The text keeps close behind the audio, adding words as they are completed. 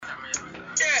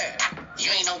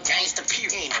no gangster,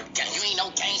 period. You ain't no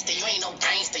gangster. You ain't no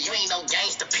gangster. You ain't no gangster. You ain't no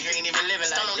gangster, period. You ain't even living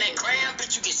like that. On that gram,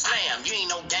 bitch, you get slammed. You ain't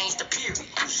no gangster, period. You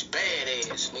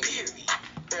badass, nigga. Period.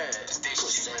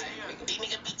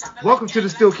 Welcome to the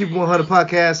Still Keep 100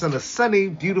 podcast on a sunny,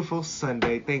 beautiful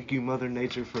Sunday. Thank you, Mother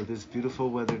Nature, for this beautiful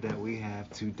weather that we have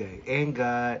today, and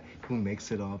God, who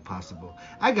makes it all possible.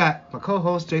 I got my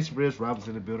co-host Jason Bridge Robbins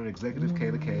in the building, Executive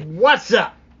Kayla K. What's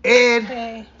up? And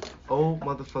Hey. old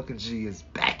motherfucking G is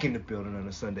back in the building on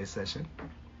a Sunday session.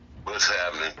 What's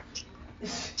happening?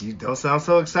 You don't sound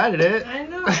so excited, Ed. I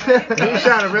know. He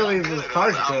sounded really I'm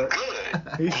lethargic. good.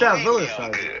 He sounded really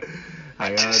I'm lethargic. good. How I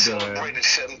y'all just doing? celebrated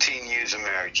 17 years of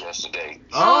marriage yesterday.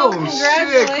 Oh,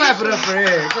 shit. Congratulations. Clap it up for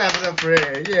Ed. Clap it up for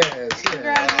Ed. Yes.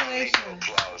 Congratulations.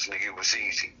 Applause, nigga. It was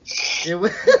easy. It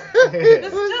was. But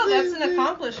still, that's an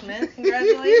accomplishment.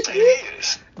 Congratulations. It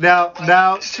is.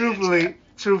 Now,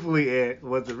 truthfully, Ed,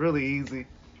 was it really easy?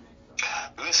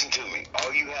 Listen to me.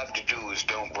 All you have to do is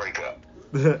don't break up.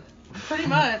 Pretty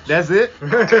much. That's it? Now,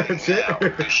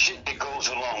 the shit that goes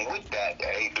along with that,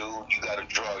 hey, dude, you got to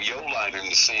draw your line in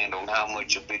the sand on how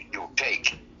much of it you'll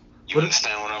take. You What-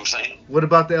 understand what I'm saying? What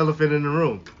about the elephant in the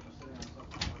room?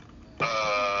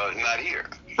 Not here.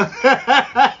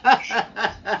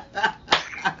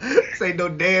 This ain't no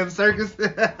damn circus. You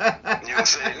know what I'm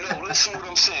saying? No, listen what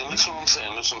I'm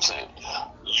saying.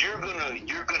 You're gonna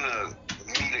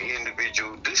meet an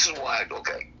individual. This is why,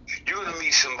 okay. You're gonna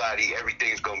meet somebody,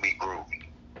 everything's gonna be groovy.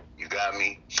 You got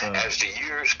me? As the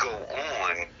years go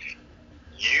on,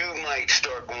 you might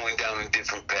start going down a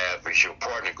different path as your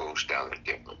partner goes down a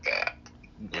different path.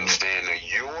 You understand that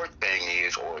your thing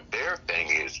is, or their thing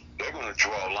is, they're gonna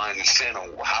draw a line in the sand on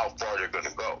how far they're gonna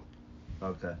go.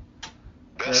 Okay.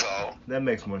 That's all. That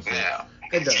makes more sense. Now,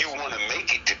 It if does. you want to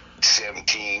make it to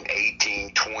 17,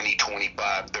 18, 20,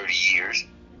 25, 30 years,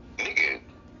 nigga,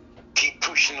 keep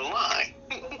pushing the line.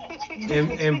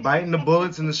 And biting the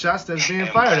bullets and the shots that's being And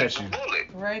fired bite at the you. bullet.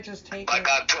 Right, just take Like it.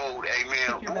 I told, hey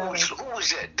man, Pick your who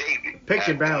was that David? Pick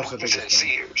your At balance, I Morgan's think at it's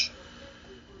called. Sears.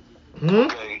 Hmm?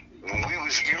 Okay, when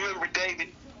you remember David?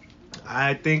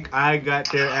 I think I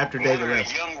got there after David One of left.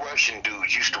 the young Russian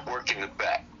dudes used to work in the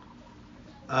back.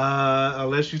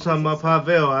 Unless you're talking about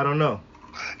Pavel, I don't know.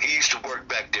 He used to work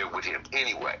back there with him.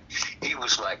 Anyway, he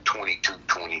was like 22,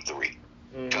 23.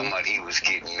 Talking about he was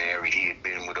getting married. He had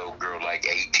been with old girl like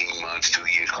 18 months, 2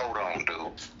 years. Hold on,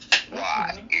 dude.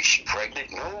 Why? Is she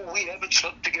pregnant? No, we haven't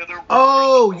slept together.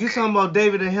 Oh, you talking about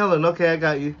David and Helen. Okay, I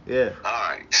got you. Yeah.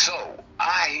 Alright, so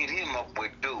I hit him up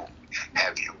with, dude,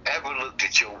 have you ever looked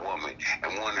at your woman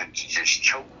and wanted to just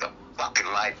choke the fucking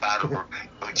life out of her,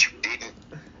 but you didn't?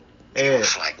 He Ed,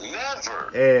 was like,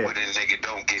 never. Ed. But a nigga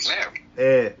don't get married.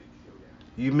 Ed,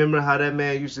 you remember how that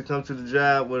man used to come to the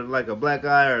job with like a black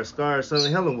eye or a scar or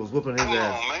something? Helen was whooping his Come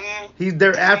ass. on, man.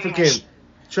 They're African.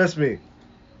 Trust me.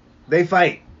 They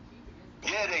fight.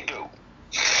 Yeah, they do.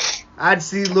 I'd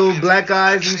see little black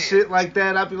eyes and shit like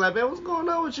that. I'd be like, man, what's going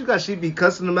on with you guys? She'd be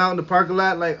cussing them out in the parking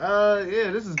lot like,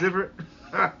 yeah, this is different.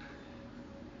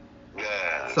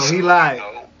 Yeah. So he lied. You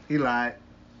know, He lied.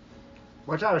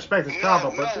 Which I respect his No,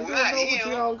 problem, but no, you don't not know what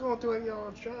him. y'all going through in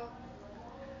y'all's job.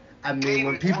 I mean,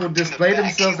 when David people worked in the display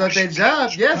back, themselves he at their was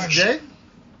job, yes, Russian. Jay.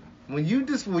 When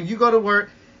you go to work,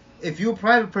 if you're a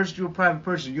private person, you're a private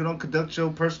person. You don't conduct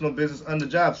your personal business on the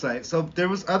job site. So there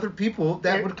was other people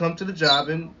that would come to the job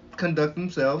and conduct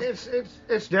themselves.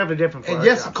 It's definitely different for And our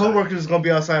yes, job coworkers is gonna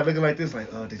be outside looking like this, like,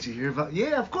 oh, did you hear about?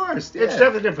 Yeah, of course. site. Yeah. It's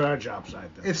definitely different for our job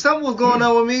site, though. If something was going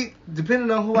on with me,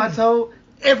 depending on who I told,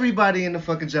 everybody in the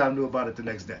fucking job knew about it the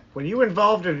next day. When you're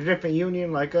involved in a different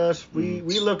union like us, we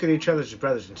look at each other as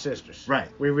brothers and sisters. Right.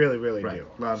 We really, really Right. do.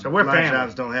 A lot, So we're a lot of family.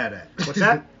 jobs don't have that. What's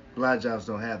that? A lot of jobs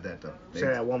don't have that though. Say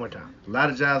that one more time. A lot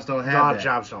of jobs don't A have lot that. of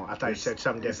jobs don't. I thought you said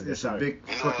something different. It's a Sorry. big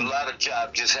You know, fucking. a lot of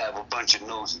jobs just have a bunch of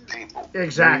nosy people.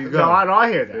 Exactly. There you go. No,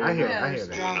 I hear that. There I you hear go. that. I hear there's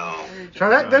that. You know.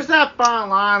 So there's that fine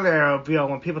line there of,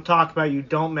 when people talk about you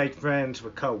don't make friends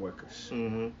with coworkers.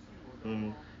 Mm-hmm.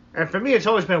 And for me, it's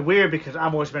always been weird because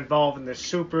I've always been involved in this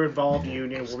super involved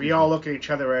union where we all look at each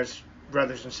other as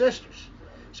brothers and sisters.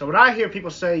 So when I hear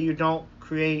people say you don't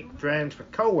create friends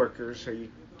with coworkers or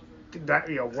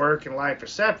work and life are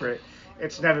separate,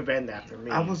 it's never been that for me.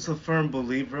 I was a firm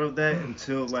believer of that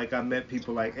until like I met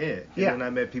people like Ed, and Yeah. then I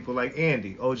met people like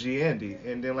Andy, OG Andy,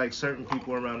 and then like certain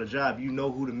people around the job. You know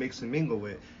who to mix and mingle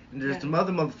with. And there's Yeah. some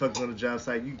other motherfuckers on the job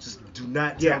site. You just do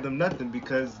not tell Yeah. them nothing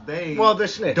because they Well, they're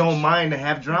snitches. don't mind to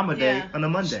have drama day Yeah. on a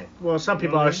Monday. Well, some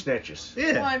people You know are what I snitches.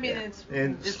 Yeah. Well, I mean, Yeah. it's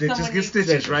And if snitches someone get needs-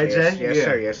 stitches, right, Jay? Yes, yes,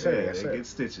 sir, yes, sir, Yeah, yes, they sir. get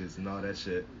stitches and all that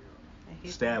shit. I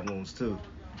hate Stab wounds too.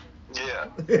 Yeah.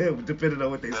 Depending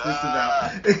on what they stitched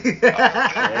Ah. about.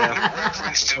 Yeah.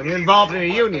 When you're involved in a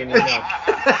union, you know.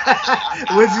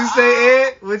 What'd you say,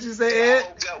 Ed? What'd you say, I Ed?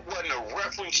 hope that wasn't a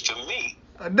reference to me.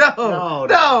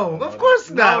 No, of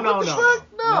course not. What the fuck?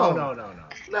 No.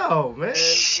 No, man.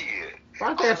 Shit.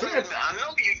 I think I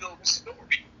know you know the story.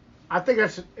 I think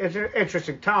it's an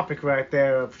interesting topic right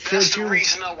there. Of That's should the you?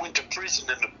 reason I went to prison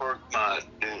in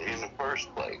the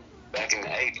first place, back in the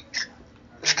 80s.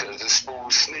 It's because this fool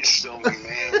snitched on me,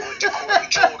 man. Went to court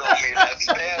and told on me, and I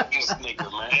stabbed this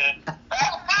nigga,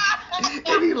 man.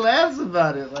 And he laughs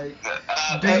about it. Like,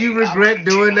 do Hey, you I regret wouldn't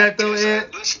doing do that like though, this.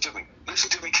 Ed? Listen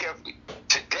to me carefully.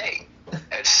 Today,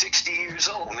 at 60 years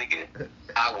old, nigga,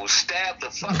 I will stab the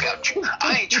fuck out you.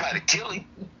 I ain't trying to kill him.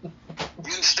 You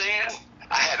understand?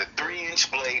 I had a 3-inch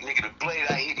blade, nigga. The blade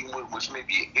I hit him with was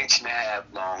maybe 1.5 inches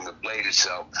long. The blade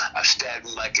itself, I stabbed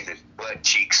him like in his butt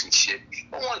cheeks and shit.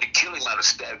 If I wanted to kill him, I'd have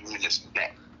stabbed him in his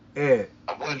neck. Ed,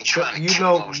 I wasn't trying to you kill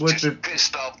know him. I was what just the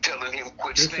pissed off telling him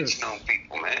quit snitching on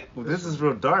people, man. well, this is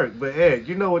real dark, but Ed,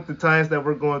 you know what the times that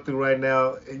we're going through right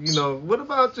now. You know, what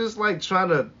about just like trying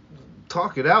to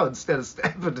talk it out instead of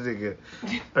stabbing the nigga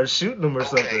or shooting him or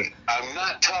something? Okay, I'm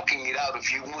not talking it out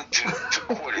if you went to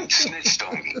court and snitched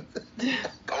on me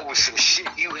over some shit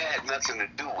you had nothing to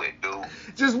do with,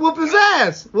 dude. Just whoop his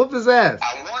ass. Whoop his ass.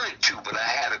 I wanted to, but I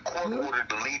had a court order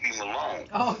to leave him alone.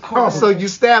 Oh, of Oh, course. so you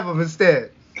stab him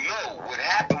instead. No, what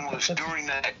happened was during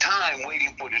that time,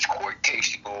 waiting for this court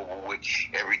case to go over with,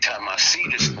 every time I see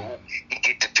this fool, he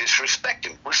get to disrespect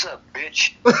him. What's up,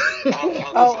 bitch? I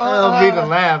don't mean to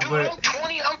laugh, Dude, but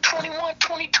I'm 21,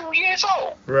 22 years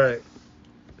old. right.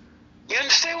 You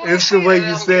understand what I'm It's the saying? way you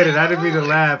I'm said in it. I the didn't mean to hood.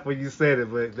 laugh when you said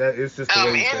it, but it's just the I'm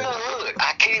way you in said the it. hood.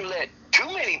 I can't let too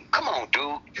many. Come on,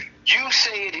 dude. You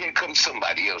say it, here comes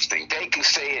somebody else. Think they can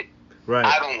say it. I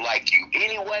Right. don't like you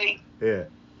anyway. Yeah.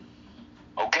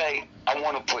 Okay, I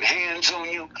want to put hands on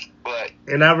you, but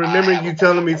And I remember have you a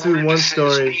telling me court too order one that says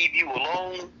story. leave you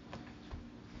alone.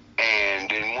 And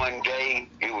then one day,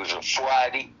 it was a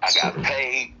Friday. I got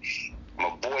paid. My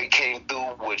boy came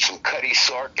through with some Cutty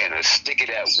Sark and a stick of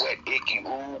that wet icky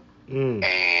ooh. Mm.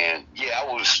 And yeah,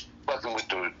 I was fucking with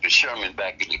the Sherman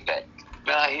back in the day.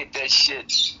 Man, I hit that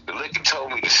shit. The liquor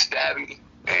told me to stab him,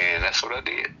 and that's what I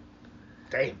did.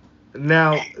 Damn.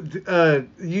 Now,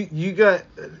 you got.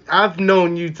 I've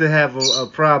known you to have a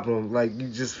problem, like you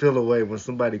just feel away when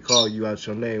somebody call you out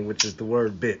your name, which is the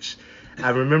word bitch.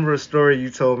 I remember a story you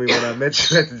told me when I met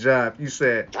you at the job. You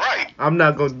said, Right. "I'm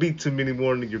not gonna beat too many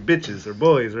more than your bitches or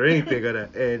boys or anything of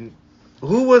that." And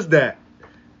who was that?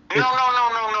 No.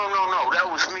 That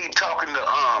was me talking to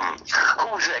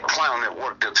who was that clown that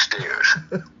worked upstairs?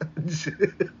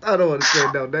 I don't want to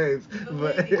say no names, The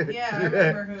but lady. Yeah, I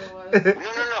remember who it was.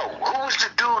 No. Who was the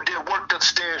dude that worked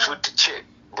upstairs with the chick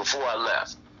before I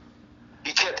left?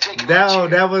 He kept taking my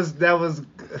chick. that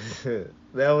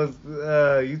was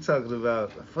you talking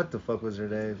about what the fuck was her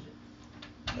name?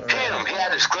 Him. He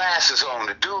had his glasses on.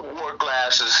 The dude wore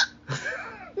glasses.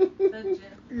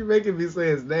 You're making me say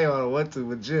his name. I don't want to,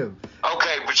 but Jim.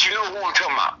 Okay, but you know who I'm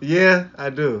talking about. Yeah, I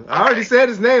do. I already said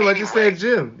his name. I just said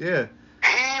Jim. Yeah.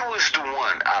 He was the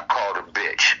one I called a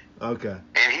bitch. Okay.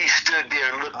 And he stood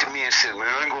there and looked at me and said, man,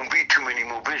 there ain't gonna be too many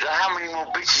more bitches. How many more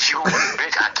bitches you gonna be,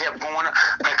 bitch? I kept going up.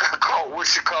 Like I called,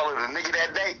 what you call it, a nigga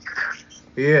that day?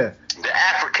 Yeah. The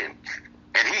African.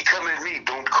 And he come at me,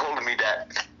 don't call me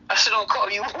that. I said, don't call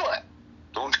you what?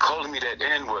 Don't call me that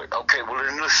N-word. Okay, well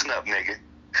then listen up, nigga.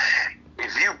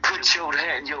 If you put your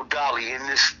hand, your dolly in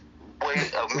this way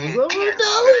of me It was over again, a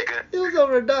dolly. nigga, It was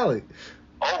over a dolly.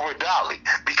 over a dolly,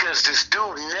 because this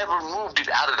dude never moved it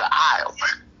out of the aisle.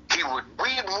 We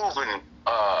moving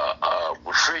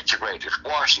refrigerators,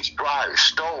 washers, dryers,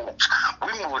 stoves.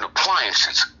 We moving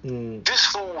appliances. Mm. This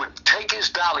fool would take his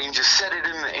dolly and just set it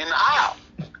in the aisle.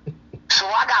 So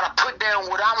I gotta put down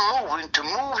what I'm moving to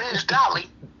move his dolly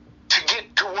to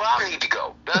get to where I need to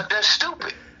go. That's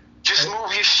stupid. Just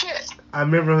move your shit. I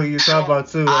remember who you talking about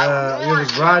too. It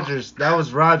was Rogers. That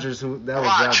was Rogers. That was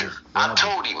Rogers. I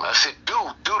told him, I said, dude,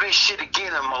 do this shit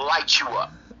again, I'm gonna light you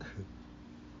up.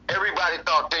 Everybody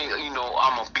thought I'm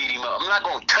gonna beat him up. I'm not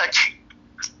gonna touch you.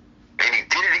 And he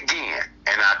did it again.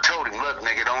 And I told him, look,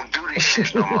 nigga, don't do this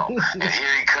shit no more. And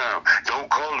here he come. Don't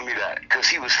call me that. Because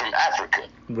he was from Africa.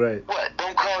 Right. What?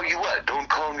 Don't call you what? Don't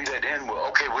call me that N-word.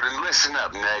 Okay, well then listen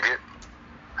up, nigga.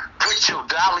 Put your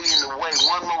dolly in the way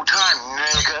one more time,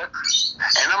 nigga.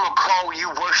 And I'm gonna call you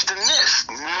worse than this,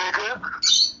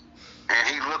 nigga. And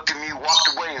he looked at me, walked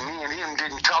away, and me and him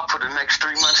didn't talk for the next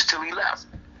 3 months till he left.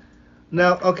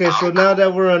 Now, okay, so now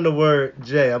that we're on the word,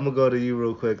 Jay, I'm gonna go to you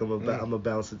real quick. I'm gonna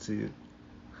bounce it to you.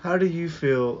 How do you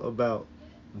feel about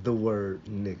the word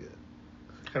nigga?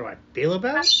 How do I feel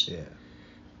about it? Yeah.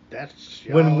 That's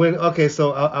When okay,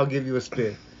 so I'll give you a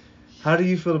spin. How do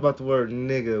you feel about the word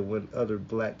nigga when other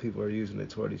black people are using it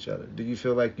toward each other? Do you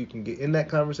feel like you can get in that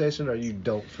conversation, or you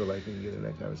don't feel like you can get in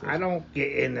that conversation? I don't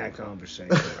get in that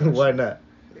conversation. Why not?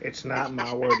 It's not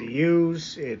my word to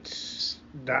use. It's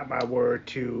not my word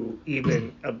to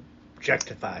even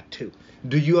objectify to.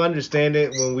 Do you understand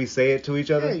it when we say it to each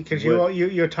other? Yeah, because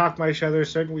you talk about each other a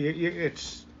certain way.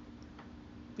 It's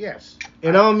yes.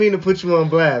 And I don't mean to put you on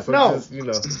blast. I'm No. just, you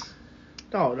know.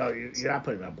 No, you're not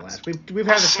putting me on blast. We've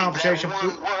had this conversation. That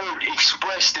one word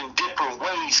expressed in different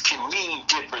ways can mean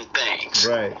different things.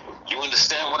 Right. You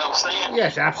understand what I'm saying?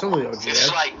 Yes, absolutely, OG.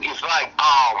 It's like,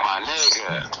 oh my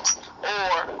nigga,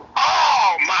 or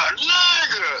oh my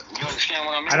nigga. You understand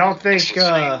what I mean? I don't think, it's the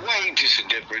same way, just a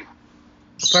different.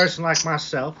 A person like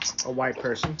myself, a white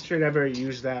person, should ever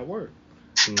use that word.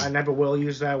 I never will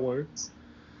use that word.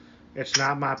 It's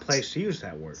not my place to use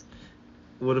that word.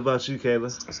 What about you,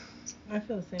 Kayla? I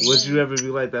feel the same. Would way. you ever be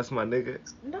like, that's my nigga?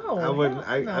 No. I wouldn't.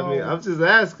 I no. mean, I'm just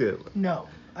asking. No,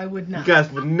 I would not. You guys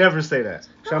would never say that.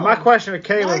 So my question to Why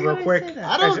Kayla, would real I quick. say that?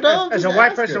 I don't know. As a just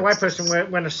white asking.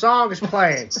 person, when a song is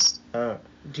playing, Uh,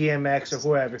 DMX or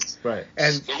whoever, right.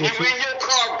 and And you in your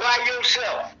car by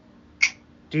yourself.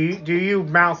 do you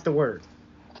mouth the word?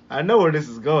 I know where this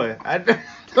is going. I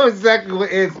know exactly what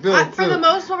Ed's doing, For the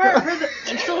most part,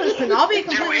 so listen, I'll be You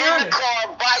completely in the honest.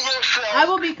 car by yourself. I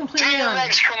will be completely DMX,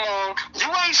 honest. come on. You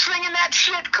ain't singing that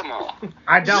shit. Come on.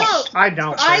 I don't. No, I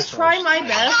don't. I personally. try my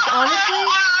best, honestly.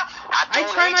 I don't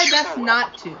try my hate you best for it.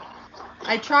 not to.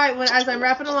 I try as I'm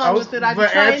rapping along with it. I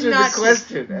but try answer not the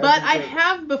question. to. But I Answer the-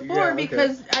 have before Yeah, okay.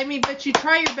 because I mean, but you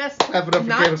try your best Clap it up for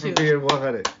not Kayla for to. being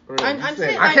 100. Really, I'm you saying said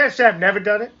it. I can't say I've never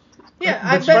done it. Yeah,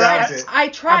 But you mouthed it. I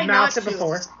try I've not mouthed to. it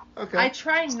before. Okay. I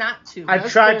try not to. I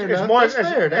That's tried fair to. As enough. more That's as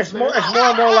fair. That's as more fair. as more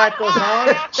and more life goes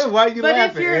on. Why are you but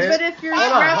laughing, if you're Ed? rapping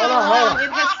hold on. along,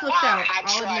 it has slipped out. I I'll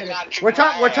try admit not it. to We're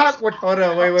talking. laugh. Hold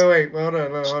on, wait. Hold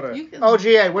on. You can,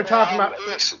 OGA. We're talking about.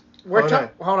 Listen. Hold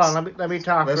on. Let me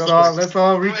talk. Let's real all quick.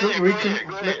 Go Go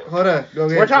ahead. hold on. Go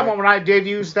ahead. We're talking about when I did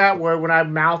use that word, when I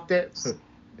mouthed it,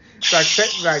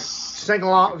 like sing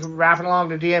along, rapping along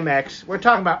to DMX. We're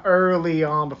talking about early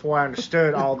on before I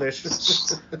understood all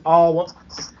this.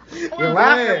 You're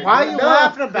laughing. Why are you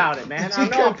laughing about it, man? I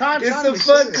know. I'm trying It's to a be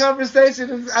fun serious.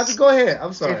 conversation. Go ahead.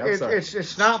 I'm sorry.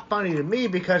 It's not funny to me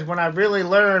because when I really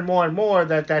learn more and more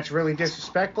that that's really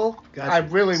disrespectful, Gotcha. I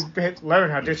really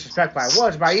learned how disrespectful I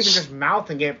was by even just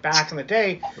mouthing it back in the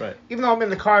day, Right. even though I'm in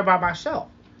the car by myself.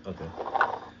 Okay.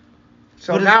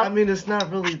 So But now, I mean, it's not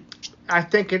really. I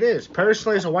think it is.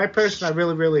 Personally, as a white person, I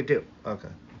really, really do. Okay.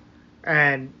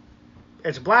 And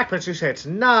as a black person, you say it's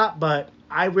not, but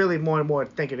I really more and more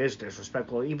think it is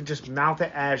disrespectful. Even just mouth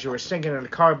it as you were singing in the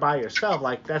car by yourself.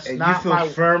 Like, that's And not you feel my...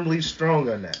 firmly strong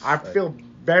on that. I feel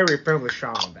very firmly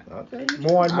strong on that. Okay. More and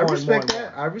more I and more respect and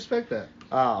that. I respect that.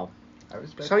 more. I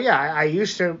respect. So, yeah, I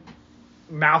used to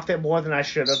mouth it more than I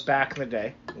should have back in the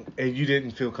day. And you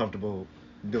didn't feel comfortable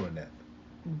doing that.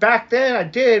 Back then, I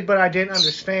did, but I didn't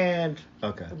understand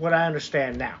Okay. what I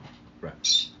understand now.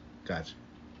 Right. Gotcha.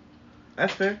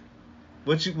 That's fair.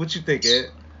 What you think, Ed?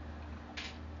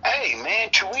 Hey, man,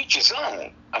 to each his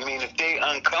own. I mean, if they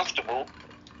uncomfortable,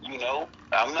 you know,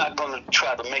 I'm not going to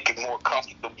try to make it more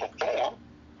comfortable for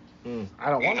them. I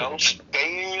don't You want know, to.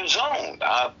 stay in your zone.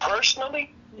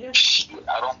 Personally, Yeah.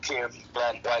 I don't care if you're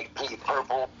black, white, pink,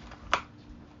 purple.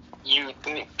 You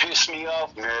piss me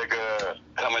off, nigga,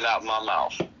 coming out my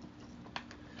mouth.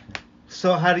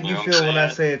 So how do you You know what feel I'm when I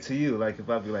saying? say it to you? Like if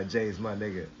I be like, Jay's my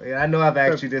nigga. Like, I know I've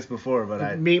asked you this before,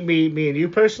 but Me and you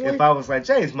personally? if I was like,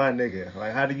 Jay's my nigga,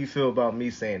 like how do you feel about me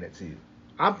saying it to you?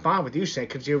 I'm fine with you saying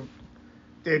because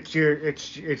it's your And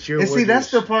see, word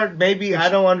that's use. the part maybe It's- I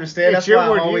don't understand. it's That's your why I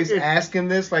word. always It's- ask him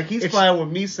this. Like he's it's- fine with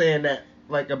me saying that,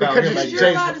 like about Because him, like it's- You're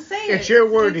Jay's. allowed to say it. It's your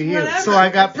word to use. whatever. So I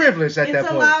got It's- privilege at that It's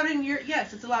point. allowed in your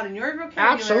it's allowed in your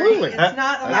vocabulary. Absolutely. It's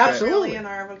not allowed Absolutely. really in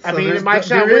our I vocabulary. mean, it might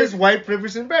sound there weird. is white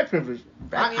privilege and black privilege.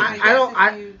 I mean, I guess don't- if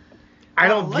I- you I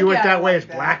don't don't look view it at that it way like as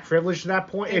that. black privilege at that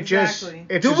point. Exactly.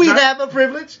 It's Do just we not- have a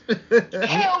privilege?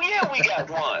 Hell yeah, we got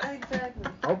one.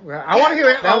 Exactly. Oh, I want to hear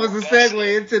it. That was a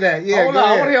segue into that. Yeah, Hold go on, I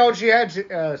ahead. want to hear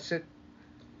OG.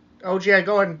 OG,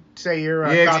 go ahead and say your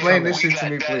Yeah, thoughts explain on this that. shit to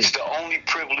me, That's please. the only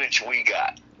privilege we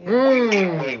got.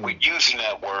 Mm. We're using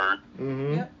that word.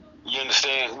 Mm-hmm. Yep. You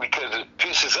understand? Because it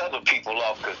pisses other people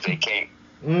off because they can't.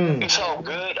 Mm. It's all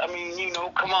good. I mean, you know,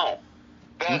 come on.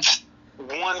 That's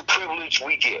one privilege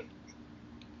we get.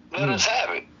 Let us have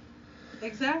it.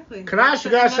 Exactly. Can I ask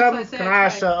you guys something? Can I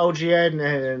ask right. OG Ed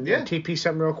and Yeah. TP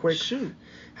something real quick? Shoot.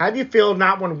 How do you feel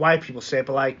not when white people say it,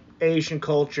 but like Asian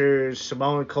cultures,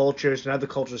 Samoan cultures, and other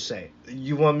cultures say it?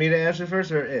 You want me to answer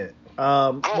first or Ed?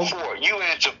 Go for it. You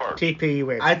answer first. TP,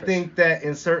 you answer I first. think that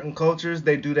in certain cultures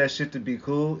they do that shit to be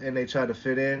cool and they try to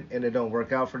fit in and it don't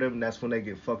work out for them and that's when they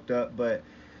get fucked up.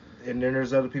 And then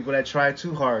there's other people that try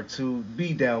too hard to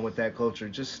be down with that culture.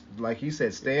 Just like you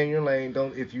said, stay in your lane.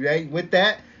 Don't, if you ain't with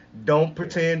that, don't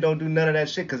pretend. Don't do none of that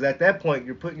shit. Because at that point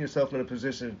you're putting yourself in a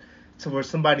position to where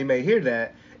somebody may hear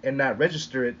that and not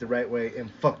register it the right way and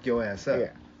fuck your ass up. Yeah.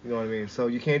 You know what I mean? So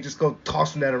you can't just go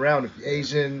tossing that around if you're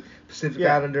Asian, Pacific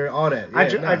Yeah. Islander, all that.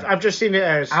 I've just seen it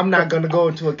as. I'm not gonna go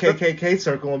into a KKK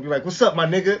circle and be like, "What's up, my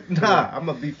nigga?" Nah, I'm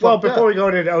gonna be fucked Well, up. before we go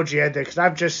into the OG Ed, because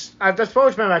that's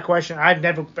always been my question. I'd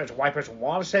never, as a white person,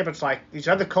 want to say, but it's like these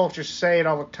other cultures say it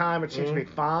all the time. It seems to be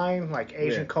fine, like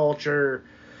Asian culture,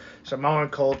 Samoan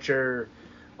culture,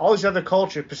 all these other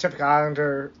cultures, Pacific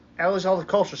Islander, all these other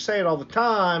cultures say it all the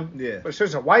time. Yeah. But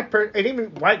since a white person, and even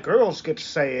white girls get to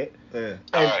say it. Yeah.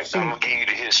 All right, I'm gonna give you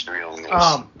the history on this.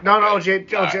 No, OJ,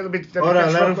 let me Hold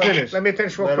on, let him quick. finish. Let me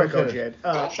finish real Let him quick, finish.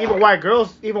 OJ.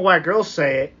 Even white girls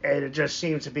say it, and it just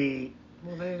seems to be.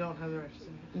 Well, they don't have the right to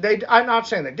say it. I'm not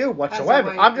saying they do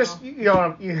whatsoever. white I'm just, girl.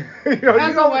 you know,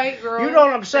 As a white girl, you know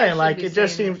what I'm they saying. should Like be it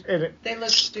just saying seems. They look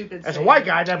stupid. As a saying white it.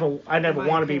 guy, I never In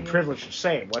my want to be opinion. privileged to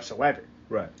say it whatsoever.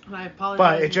 Right. And I apologize.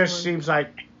 But it just for- seems like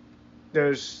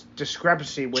there's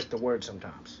discrepancy with the word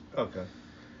sometimes, Okay.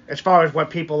 as far as what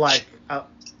people like,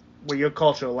 what your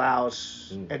culture allows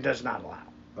and does not allow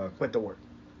Okay. with the word.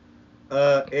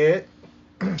 Ed.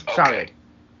 Sorry.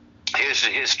 Here's the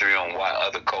history on why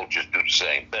other cultures do the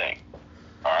same thing.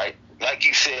 All right? Like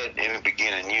you said in the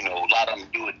beginning, you know, a lot of them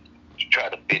do it to try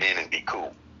to fit in and be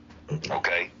cool.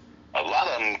 Okay? A lot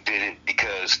of them did it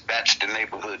because that's the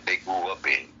neighborhood they grew up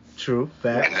in. True.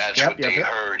 And Fact. that's what they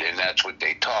heard and that's what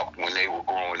they talked when they were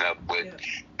growing up with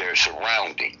their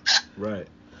surroundings. Right.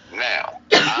 Now,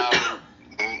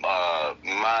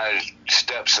 my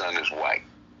stepson is white.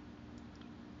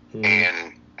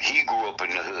 And he grew up in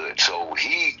the hood. So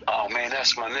oh man,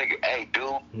 that's my nigga. Hey,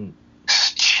 dude,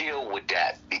 chill with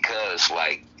that because,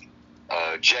 like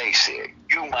Jay said,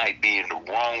 you might be in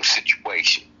the wrong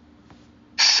situation.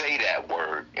 Say that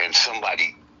word and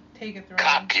somebody Take it through.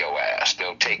 cop your ass.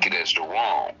 They'll take it as the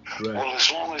wrong. Right. Well,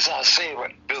 as long as I say it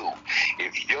right, dude,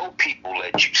 if your people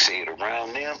let you say it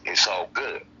around them, it's all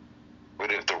good.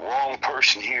 But if the wrong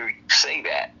person hear you say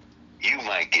that, you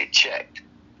might get checked.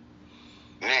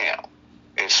 Now,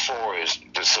 as far as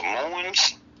the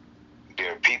Samoans,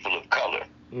 they're people of color.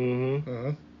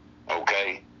 Mm-hmm.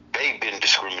 Okay? They've been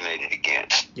discriminated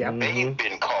against. Yep. They've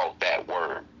been called that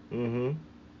word. Mm-hmm.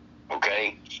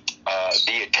 Okay?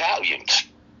 The Italians,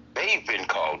 they've been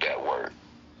called that word.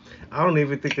 I don't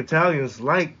even think Italians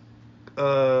like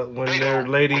when They their don't-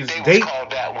 ladies they was date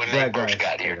called that when they black first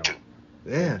guys. got here too.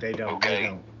 Yeah. They don't. Okay. They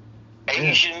don't.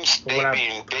 Asians, What I've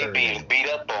they heard. being beat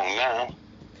up on now.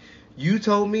 You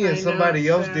told me and I know, somebody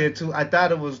else sad. did too. I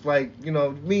thought it was like, you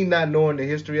know, me not knowing the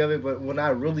history of it, but when I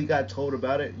really got told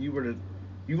about it, you were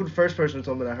the first person who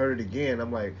told me, and I heard it again.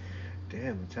 I'm like,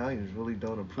 damn, Italians really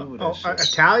don't approve of that shit.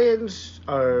 Italians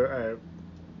are.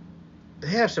 They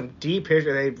have some deep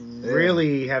history. They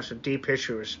really have some deep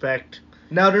history of respect.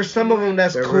 Now there's some of them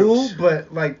that's Their cool, roots.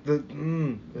 but like I was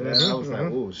like,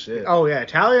 mhm. oh shit. Oh yeah,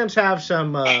 Italians have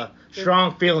some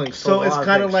strong feelings. So for a it's lot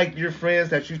kind of things. like your friends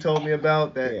that you told me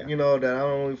about that Yeah. you know that I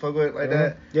don't really fuck with like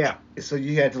that. Yeah. So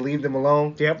you had to leave them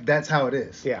alone. Yep. That's how it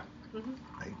is. Yeah.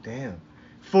 Like damn.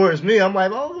 For as me, I'm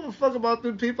like, I don't give a fuck about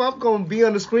the people. I'm gonna be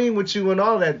on the screen with you and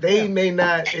all that. They may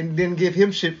not, and then give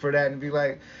him shit for that and be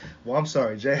like, well, I'm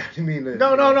sorry, Jay. I didn't mean to.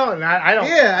 No. And I don't.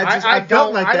 Yeah, I felt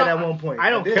don't- like I that don't- at one point. I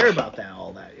don't I did. care about that.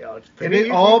 All that. You know, it's And it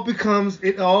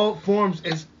all forms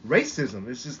as racism.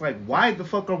 It's just like, why the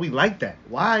fuck are we like that?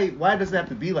 Why does it have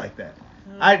to be like that?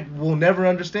 I will never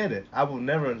understand it. I will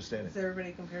never understand it. Because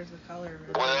everybody compares the color.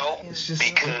 of Well, their It's skin.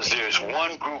 just- because there's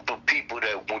one group of people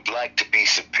that would like to be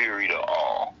superior to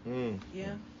all.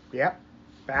 Yeah. Yep.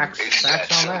 Facts. It's that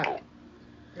Facts on simple.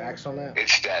 that. Facts on that.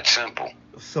 It's that simple.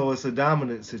 So it's a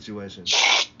dominant situation.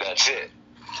 That's it.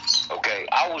 Okay,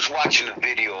 I was watching a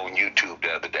video on YouTube the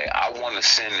other day. I want to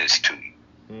send this to you.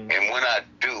 And when I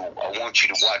do, I want you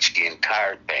to watch the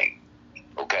entire thing.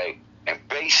 Okay? And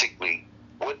basically,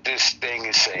 what this thing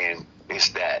is saying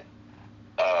is that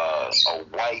a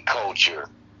white culture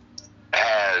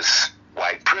has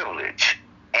white privilege.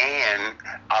 And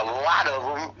a lot of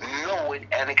them know it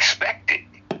and expect it.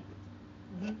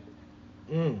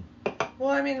 Well,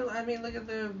 I mean, look at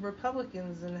the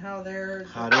Republicans and how they're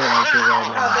How they're acting right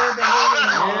how now. they're behaving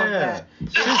and all of Yeah.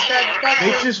 that. That's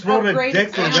They just wrote a great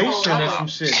declaration example or of some it.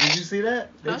 shit. Did you see that?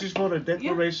 They Huh? just wrote a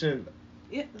declaration.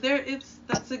 Yeah,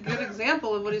 that's a good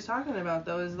example of what he's talking about,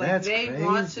 though. Is like That's they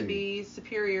want to crazy. be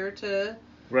superior to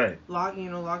Right. Lock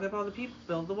up all the people,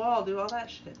 build the wall, do all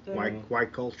that shit.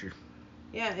 White culture.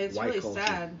 Yeah, it's White really culture.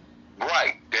 sad.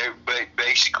 Right. They're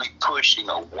basically pushing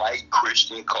a white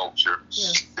Christian culture.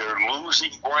 Yes. They're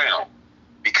losing ground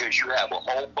because you have a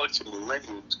whole bunch of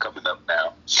millennials coming up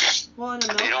now. Well, and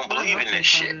They don't believe in this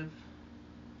shit.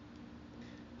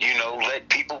 You know, let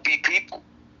people be people.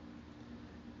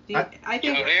 I You think.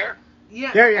 know there?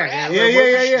 Yeah. Yeah.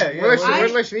 We're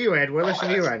listening to you, Ed. We're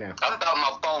listening to you right now. I thought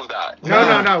my phone died.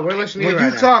 No. We're listening to you When right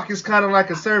you now. talk, it's kind of like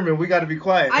a sermon. We got to be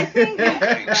quiet. I think.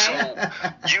 Okay, so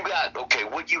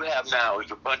Right? what you have now is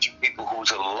a bunch of people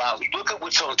who's allowed. Look at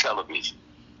what's on television.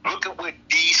 Look at what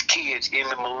these kids in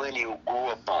the millennial grew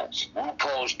up on.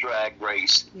 RuPaul's Drag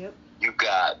Race. Yep. You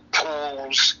got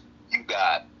pools. You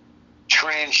got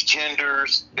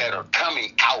transgenders that are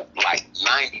coming out like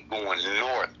 90 going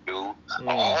north, dude.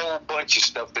 A whole bunch of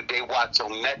stuff that they watch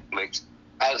on Netflix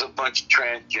as a bunch of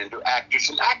transgender actors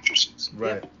and actresses.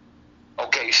 Right.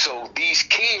 Okay, so these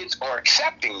kids are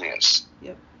accepting this.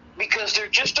 Yep. Because they're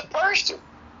just a person.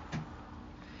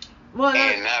 Well,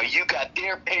 And now you got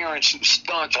their parents who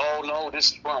stunt, oh no,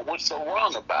 this is wrong. What's so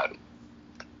wrong about it?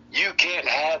 You can't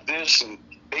have this, and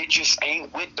they just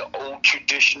ain't with the old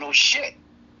traditional shit.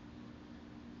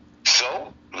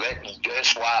 So,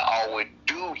 that's why I would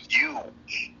do you.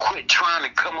 Quit trying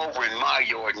to come over in my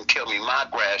yard and tell me my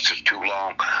grass is too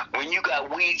long when you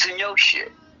got weeds in your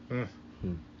shit.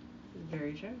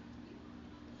 very true.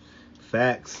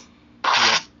 Facts.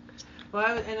 Well,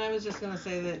 I was just gonna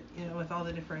say that, you know, with all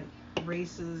the different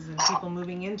races and people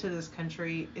moving into this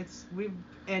country,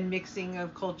 and mixing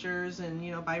of cultures and,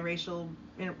 you know, biracial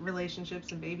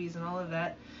relationships and babies and all of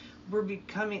that,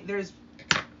 there's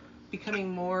becoming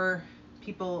more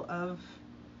people of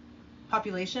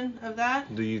population of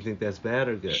that. Do you think that's bad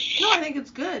or good? No, I think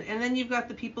it's good. And then you've got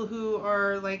the people who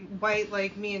are like white,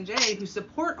 like me and Jay, who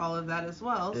support all of that as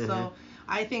well. Mm-hmm. So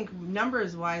I think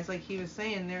numbers wise, like he was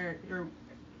saying,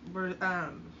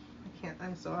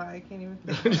 I'm so high, I can't even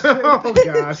think. Oh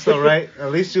gosh. So right,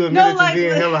 at least you admitted to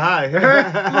being hella high.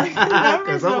 Like the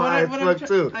numbers, Because I'm though, high as fuck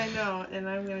too. I know, and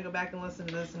I'm gonna go back and listen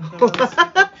to this and feel really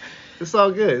stupid. It's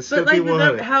all good. It's still But like people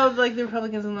 100. how like the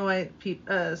Republicans and the white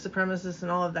supremacists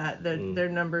and all of that, their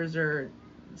numbers are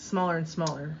smaller and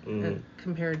smaller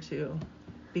compared to,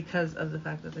 because of the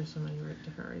fact that there's so many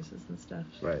different races and stuff.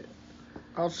 Right.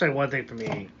 I'll say one thing for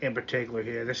me in particular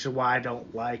here. This is why I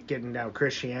don't like getting down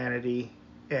Christianity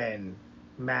and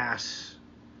mass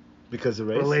Because of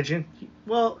race? religion.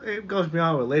 Well, it goes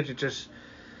beyond religion. Just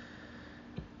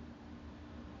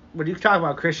when you talk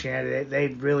about Christianity, they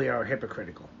really are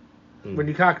hypocritical. When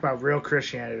you talk about real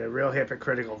Christianity, they're real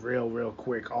hypocritical, real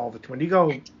quick. When you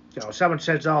go, someone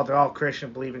says, "Oh, they're all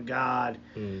Christian, believe in God,"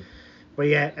 but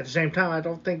yet at the same time, I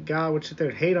don't think God would sit there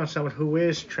and hate on someone who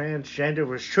is transgender,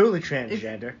 was truly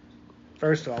transgender.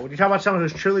 First of all, when you talk about someone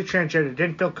who's truly transgender,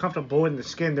 didn't feel comfortable in the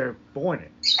skin they're born in.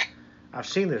 I've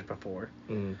seen this before.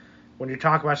 When you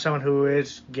talk about someone who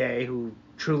is gay, who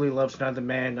truly loves another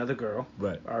man, another girl,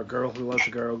 Right. or a girl who loves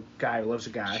a girl, guy who loves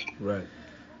a guy, Right.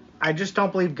 I just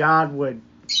don't believe God would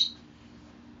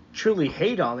truly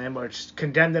hate on them or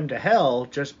condemn them to hell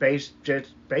just based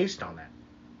on that.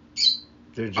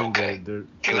 Their gender. Okay.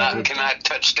 Can I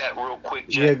touch that real quick,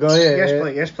 Jay? Yeah, go ahead. Yes, Ed.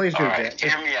 please. Yes, please do All right, that.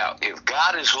 hear me out. If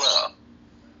God is love,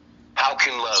 how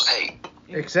can love hate?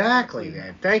 Exactly,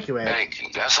 Ed. Thank you, Ed. Thank you.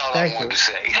 That's all Thank I wanted you. to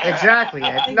say. Exactly,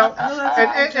 Ed. No,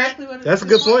 That's exactly what it That's a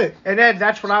is. good point. And Ed,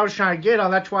 that's what I was trying to get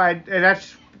on. That's why, and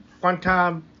that's one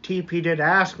time TP did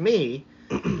ask me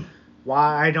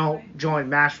why I don't join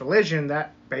mass religion.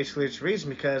 That basically is the reason,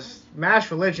 because mass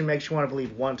religion makes you want to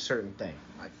believe one certain thing.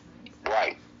 Like,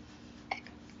 Right.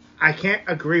 I can't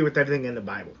agree with everything in the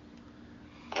Bible.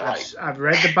 Right. I've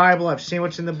read the Bible. I've seen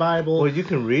what's in the Bible. Well, you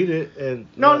can read it and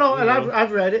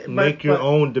I've read it. make your but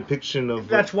own depiction of.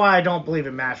 That's why I don't believe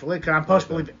in mass religion. 'Cause I'm supposed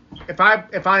to believe.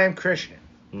 If I am Christian,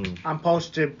 I'm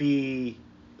supposed to be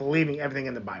believing everything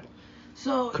in the Bible.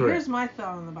 So Correct. here's my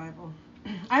thought on the Bible.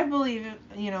 I believe,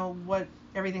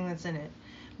 everything that's in it,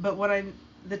 but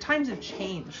the times have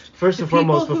changed. First The and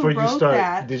foremost, people who before you wrote start,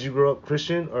 that- did you grow up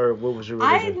Christian or what was your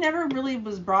I religion? never really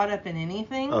was brought up in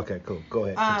anything. Okay, cool. Go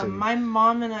ahead. Continue. My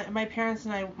mom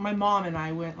and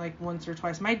I went like once or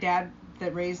twice. My dad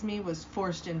that raised me was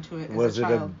forced into it as Was a it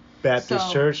child. a Baptist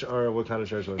So, church or what kind of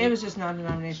church was it? It was just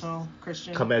non-denominational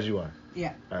Christian. Come as you are.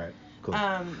 Yeah. All right. Cool.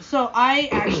 So I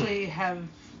actually have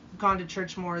gone to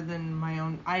church more than my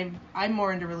own. I'm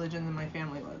more into religion than my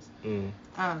family was.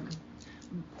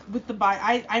 with the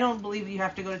Bible, I don't believe you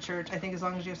have to go to church. I think as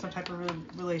long as you have some type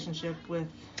of relationship with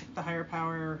the higher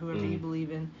power or whoever you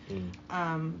believe in,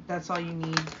 that's all you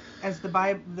need. As the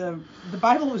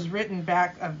Bible was written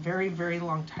back a very, very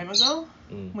long time ago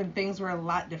when things were a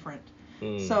lot different.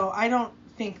 So I don't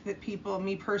think that people,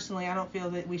 me personally, I don't feel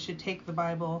that we should take the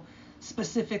Bible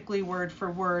specifically word for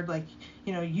word, like,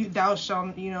 thou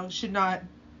shalt, should not,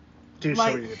 Do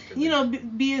like,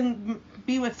 something.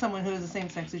 be with someone who is the same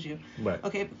sex as you. Right.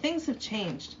 Okay, but things have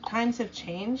changed. Times have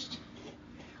changed.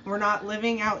 We're not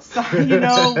living outside, with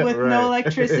no Right.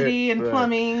 electricity and Right.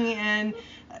 plumbing and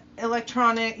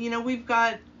electronic. We've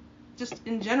got just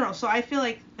in general. So I feel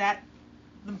like that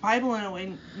the Bible in a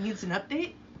way needs an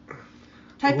update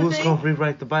type of Who's thing. gonna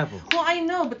rewrite the Bible? Well, I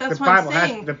know, but that's The what Bible I'm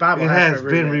saying. the Bible It has has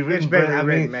been rewritten, It's been but I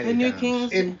rewritten mean, many the New times.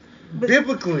 King's. And But-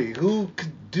 biblically, who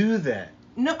could do that?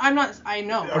 No, I'm not. I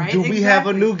know, Or right? do we have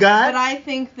a new God? But I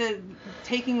think that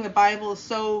taking the Bible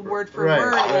so word for Right,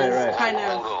 word right. is kind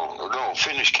of. Hold on.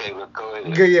 Finish, Caleb. Go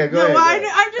ahead. Yeah, go No, ahead.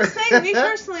 I'm just saying. Me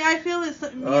personally, I feel that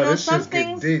this some shit's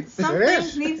getting things, deep. some It things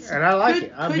is. needs. And I like could-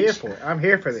 it. I'm could- here for it. I'm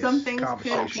here for this Some things could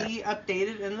conversation. be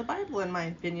updated in the Bible, in my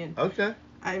opinion. Okay.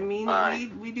 I mean,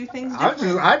 Alright. we do things I'm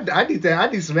different. I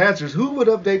need some answers. Who would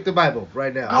update the Bible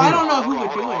right now? Well, I don't know who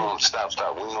would do Hold it. on. Stop.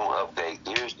 We're going to update.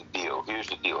 Here's the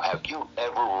deal. Have you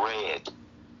ever read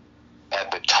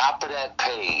at the top of that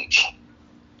page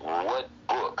what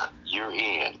book you're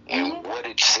in and what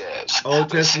it says? Old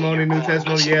Let's say Testimony, you're New going-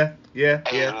 Testament, listen, yeah.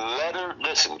 A letter,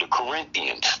 listen, the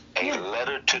Corinthians, Yeah.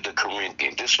 letter to the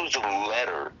Corinthians. This was a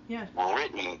letter Yeah.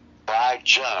 written by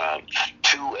John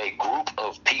to a group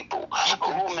of people.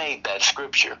 Who made that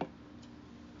scripture?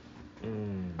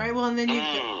 Right. Well, and then you.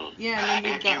 Mm. Yeah. And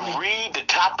then you've If got you like. read the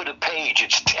top of the page,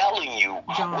 it's telling you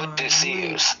John, what this Luke.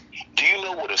 is. Do you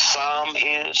know what a psalm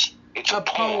is? It's A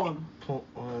poem.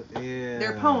 Yeah.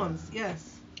 They're poems.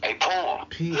 Yes. A poem.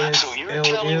 PSLM So you're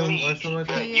telling me or something like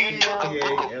that that? you took a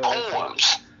book of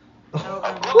poems, Oh,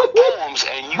 a book of poems,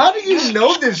 and you. How do you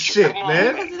know this shit, Come on,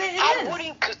 man? Because it is.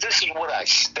 Because this is what I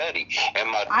study. And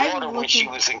my I'm daughter, when she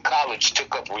looking- was in college,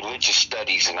 took up religious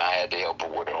studies, and I had to help her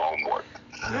with her homework.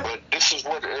 But this is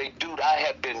what, dude, I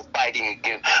have been fighting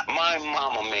against. My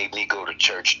mama made me go to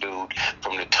church, dude,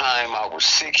 from the time I was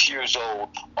 6 years old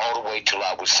all the way till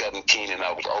I was 17, and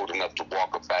I was old enough to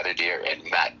walk up out of there and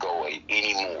not go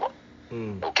anymore.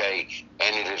 Okay?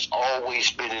 And it has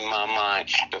always been in my mind.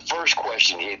 The first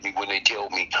question hit me when they tell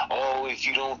me, oh, if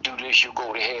you don't do this, you'll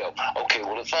go to hell. Okay,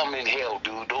 well, if I'm in hell,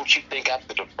 dude, don't you think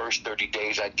after the first 30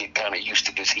 days I get kind of used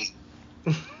to this heat?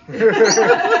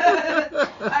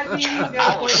 I mean, he's got a I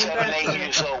point was in 7, that. 8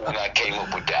 years old when I came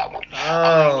up with that one.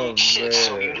 Oh, Shit,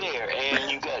 so man. you're there,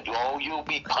 and you got, oh, you'll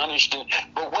be punished.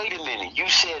 But wait a minute, you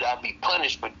said I'll be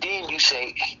punished, but then you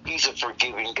say he's a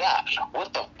forgiving God.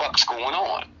 What the fuck's going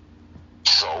on?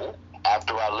 So,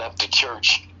 after I left the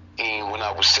church and when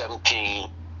I was 17,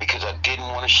 because I didn't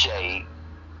want to shade,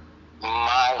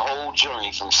 my whole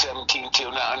journey from 17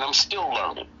 till now, and I'm still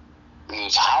learning,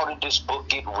 is how did this book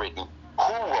get written?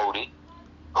 Who wrote it?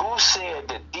 Who said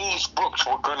that these books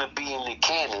were going to be in the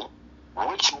canon?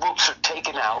 Which books are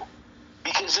taken out?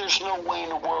 Because there's no way in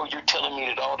the world you're telling me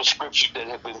that all the scriptures that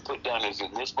have been put down is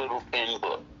in this little thin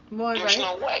book. Well, There's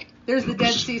right. no way. There's the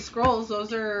Dead Sea Scrolls.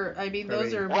 Those are Right,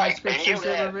 and scriptures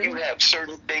that were you written. have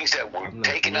certain things that were I'm not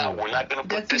taken out. familiar We're not going to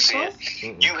put Dead this Sea in.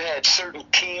 Scrolls? You had certain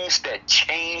kings that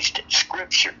changed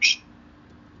scriptures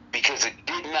because it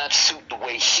did not suit the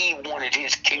way he wanted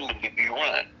his kingdom to be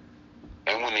run.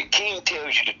 And when the king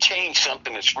tells you to change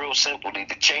something, it's real simple.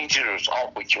 Either change it or it's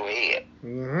off with your head.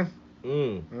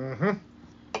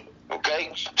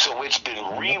 Okay? So it's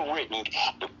been rewritten.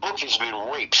 The book has been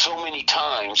raped so many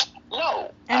times.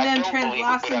 No, And I then don't believe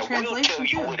lost it, in but I will translation, tell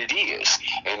you too. what it is.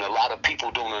 And a lot of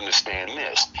people don't understand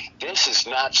this. This is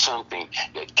not something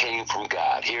that came from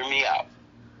God. Hear me out.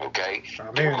 Okay?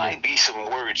 I'm There hearing might be some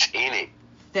words in it.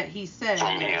 That he said.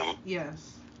 From yes. him. Yes.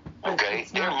 But Okay?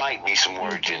 it's There not- might be some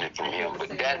words in it from I him. think But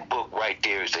the same that way. book right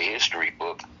there is a history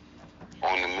book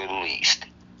on the Middle East.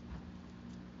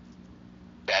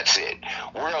 That's it.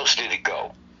 Where else did it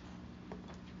go?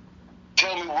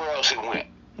 Tell me where else it went.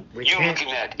 You're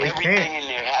looking at everything in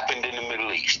there happened in the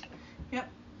Middle East. Yep.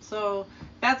 So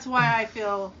that's why I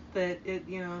feel that it,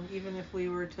 even if we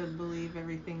were to believe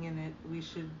everything in it, we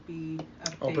should be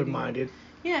updating. Open-minded.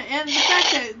 Yeah, and the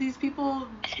fact that these people,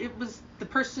 it was the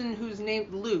person who's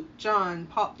named Luke, John,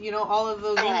 Paul, all of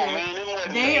those Come in on, there. man. Them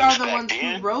wasn't They names are the back ones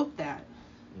then. who wrote that.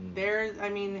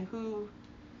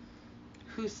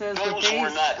 Who says that Those were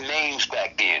not names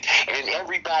back then. And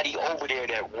everybody over there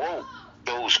that wrote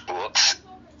those books,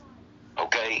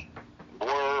 okay,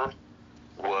 were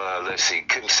well, let's see,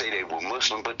 couldn't say they were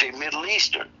Muslim, but they Middle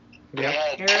Eastern. They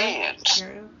had cans.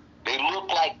 They look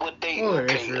like what they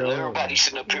everybody's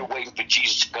sitting up here waiting for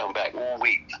Jesus to come back. All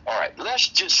right, let's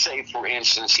just say, for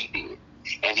instance, he did.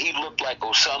 And he looked like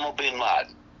Osama bin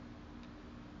Laden.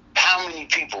 How many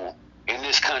people in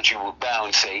this country would bow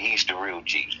and say he's the real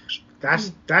Jesus?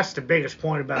 That's the biggest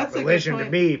point about religion to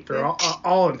me for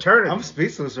all eternity. I'm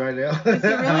speechless right now. It's a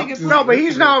really good point. No, but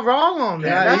he's not wrong on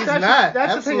that. Yeah, he's not.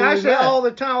 That's the thing I say Absolutely all the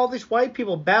time. All these white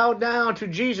people bow down to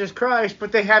Jesus Christ,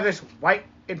 but they have this white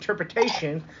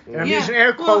interpretation. And I'm using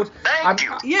air quotes.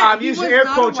 I'm using air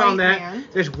quotes on that. Man.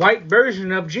 This white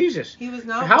version of Jesus. He was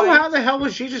not How white. the hell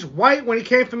was Jesus white when he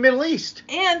came from Middle East?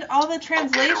 And all the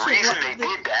translation. The reason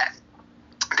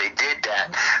they did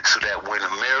that so that when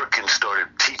Americans started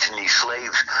teaching these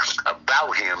slaves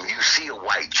about him, you see a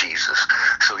white Jesus.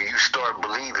 So you start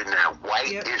believing that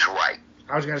white is right.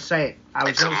 I was going to say it. I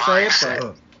was It's a going to say it,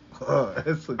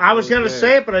 mindset. but I was going to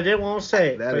say it, but I didn't want to say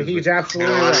it. That But is he's a-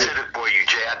 absolutely I right. said it for you,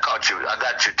 Jay. I caught you. I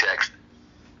got your text.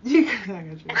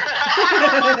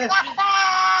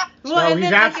 Well, No, and he's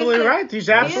then, like I absolutely said, right. He's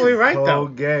absolutely right, Whole though.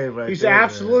 game right He's there, man.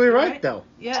 absolutely right, though.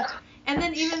 Yeah, and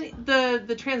then even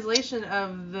the translation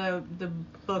of the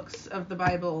books of the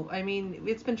Bible. I mean,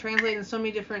 it's been translated in so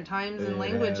many different times and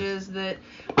languages that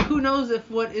who knows if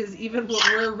what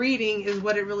we're reading is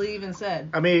what it really even said.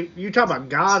 I mean, you talk about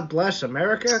God bless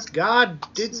America. God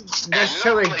didn't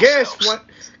necessarily no place else.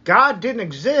 God didn't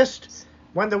exist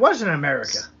when there wasn't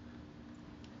America.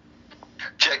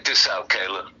 Check this out,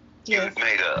 Kayla. Yes. You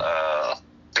made a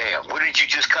damn. What did you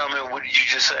just comment? What did you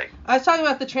just say? I was talking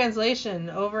about the translation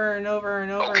over and over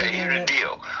and over Okay, again. here's the deal.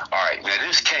 All right, now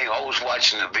this came. I was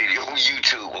watching the video on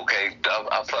YouTube. Okay,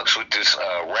 I fucks with this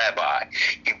rabbi.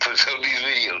 He puts up these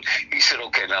videos. He said,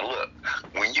 okay, now look,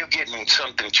 when you getting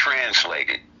something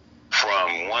translated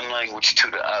from one language to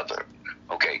the other,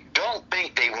 okay, don't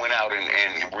think they went out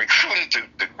and recruited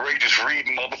the greatest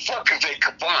reading motherfuckers they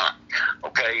could find.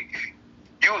 Okay.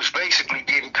 You was basically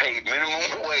getting paid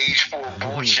minimum wage for a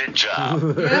bullshit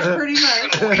job. Yeah, pretty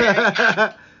much.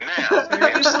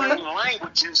 Now, in certain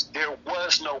languages, there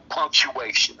was no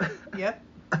punctuation. Yep.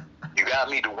 You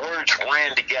got me? The words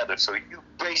ran together, so you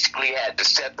basically had to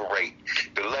separate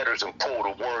the letters and pull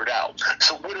the word out.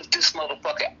 So what if this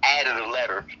motherfucker added a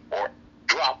letter or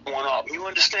dropped one off? You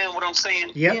understand what I'm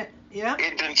saying? Yep. Yeah.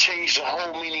 It didn't change the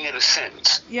whole meaning of the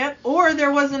sentence. Yep. Or there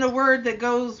wasn't a word that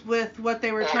goes with what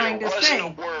they were Or trying there to wasn't say, a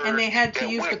word and they had to that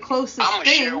use the went, closest I'm gonna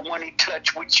share thing. one he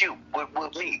touched with you,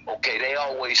 with me. Okay, they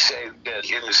always say that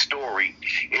in the story,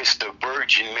 it's the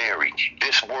Virgin Mary.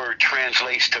 This word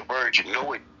translates to virgin.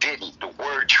 No, it didn't. The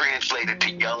word translated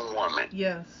to young woman.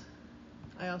 Yes.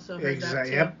 I also heard that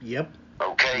Exactly. too. Yep.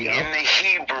 Okay, Yep. in the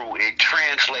Hebrew, it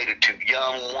translated to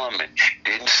young woman.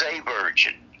 Didn't say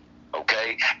virgin.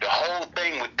 Okay, the whole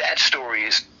thing with that story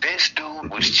is this dude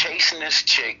was chasing this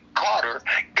chick, caught her,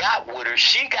 got with her,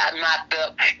 she got knocked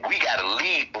up. We gotta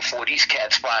leave before these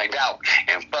cats find out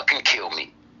and fucking kill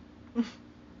me.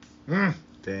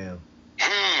 Damn.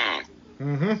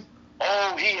 Mm-hmm.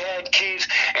 Oh, he had kids.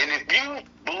 And if you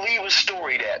believe a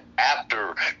story that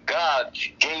after God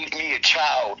gave me a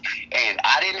child and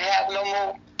I didn't have no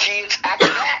more kids after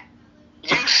that,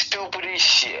 you stupid as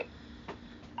shit.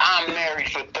 I'm married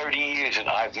for 30 years and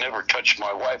I've never touched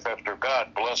my wife after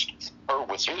God blessed her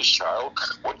with his child.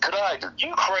 What could I do?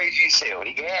 You crazy as hell.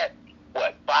 He had,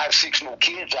 5, 6 more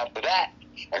kids after that?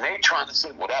 And they trying to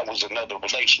say, well, that was another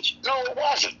relationship. No, it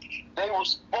wasn't. They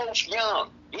was both young.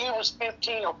 He was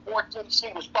 15 or 14.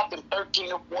 She was fucking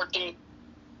 13 or 14.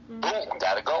 Boom,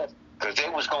 gotta go. Because they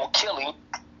was going to kill him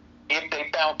if they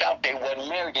found out they wasn't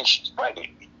married and she's pregnant.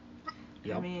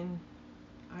 Yep. I mean,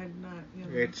 I'm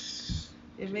not.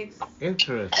 It makes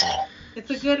Interesting.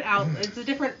 it's a good it's a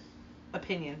different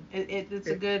opinion. It's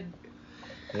a good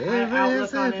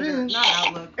outlook on it, or not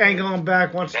outlook. And going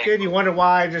back once again, you wonder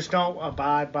why I just don't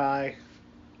abide by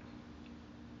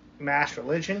mass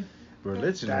religion.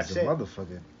 Religion That's is a it.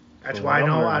 motherfucker. That's From why I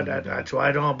what I'm don't. learning That's why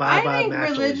I don't abide by I think mass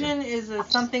religion is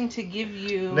something to give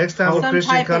you. Next time a some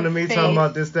Christian type come to of me faith. talking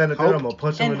about this, that, and the third, I'm gonna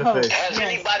punch him in and the hope. face. Has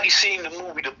Yes. anybody seen the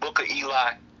movie The Book of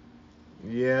Eli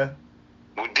Yeah.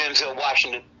 with Denzel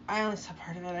Washington? I only saw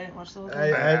part of it. I didn't watch the whole thing.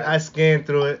 I scanned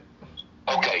through it.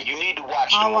 Okay, you need to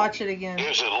watch I'll the watch movie. it again.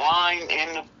 There's a line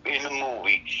in the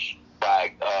movie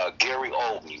by Gary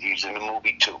Oldman. He's in the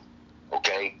movie too.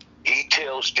 Okay? He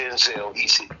tells Denzel, he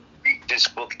said, read this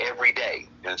book every day.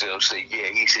 Denzel said, yeah.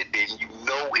 He said, then you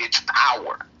know its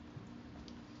power.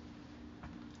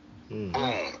 Mm.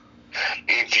 Boom.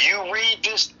 If you read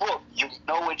this book, you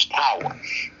know its power.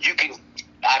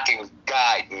 I can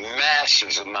guide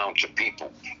massive amounts of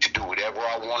people to do whatever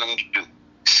I want them to do.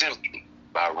 simply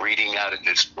by reading out of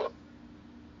this book.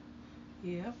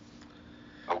 Yep.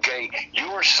 Okay?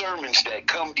 Your sermons that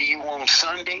come to you on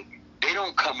Sunday, they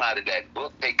don't come out of that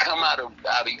book. They come out of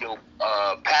your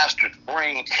pastor's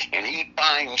brain, and he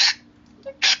finds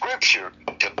scripture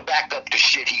to back up the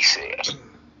shit he says.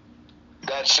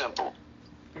 That's simple.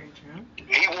 Very true.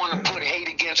 He want to put hate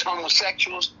against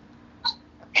homosexuals.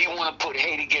 He want to put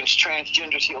hate against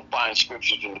transgenders. He'll find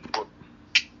scriptures in the book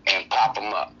and pop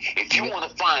them up. If you want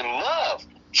to find love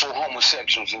for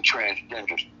homosexuals and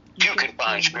transgenders, you can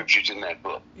find scriptures in that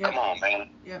book. Yep. Come on, man.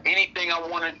 Yep. Anything I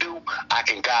want to do, I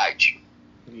can guide you.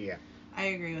 Yeah. I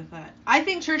agree with that. I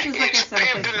think church is, like I said, a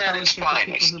place of It's at its fellowship with people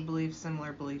finest. who believe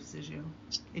similar beliefs as you.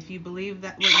 If you believe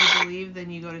that what you believe,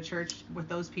 then you go to church with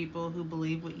those people who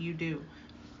believe what you do.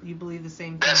 You believe the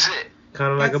same thing. That's it.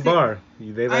 Kind of like a That's it. bar.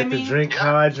 They like to mean, drink yeah,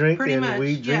 how I drink, pretty and much,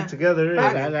 we drink yeah. together.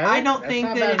 But and- I don't That's think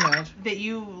not that bad, man. that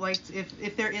you like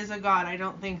if there is a God, I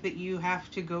don't think that you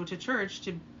have to go to church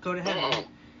to go to heaven.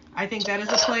 I think that is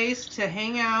a place to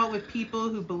hang out with people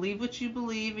who believe what you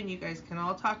believe, and you guys can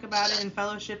all talk about it in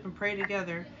fellowship and pray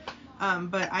together.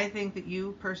 But I think that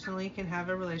you personally can have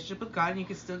a relationship with God, and you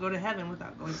can still go to heaven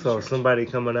without going to So church. somebody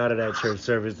coming out of that church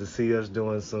service to see us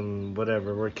doing some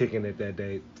whatever, we're kicking it that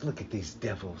day. Look at these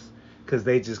devils, because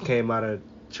they just came out of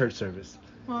church service.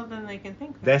 Well, then they can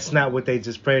think that. That's not what they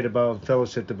just prayed about, and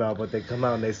fellowshipped about. But they come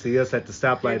out and they see us at the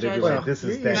stoplight. They be Well, like, "This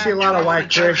is you that see a lot of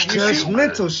white Christians.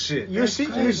 judgmental shit." You That's see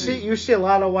crazy. a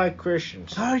lot of white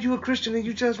Christians. How are you a Christian and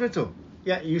you judgmental?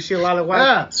 Yeah, you see a lot of white.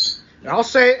 Ah. I'll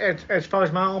say it as far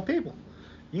as my own people.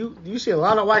 You see a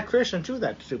lot of white Christians do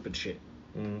that stupid shit.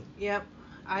 Yep.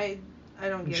 I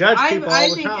don't get Judge it. people all I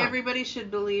the think time. everybody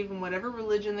should believe in whatever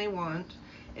religion they want.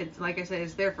 It's like I said,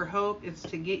 it's there for hope. It's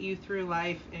to get you through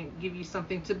life and give you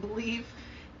something to believe,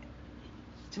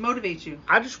 to motivate you.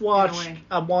 I just watched.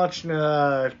 I'm watching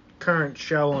a current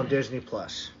show on Disney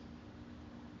Plus.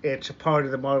 It's a part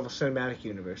of the Marvel Cinematic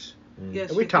Universe. Yes,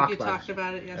 And we you talked you about talked it.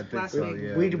 about it I think last so, week.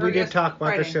 yeah. We Or did yes, talk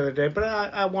about this Friday. the other day, but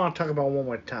I want to talk about it one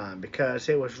more time because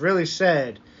it was really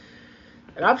sad.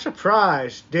 And I'm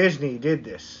surprised Disney did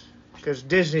this because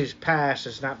Disney's past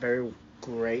is not very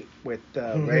great with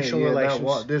racial relations. Not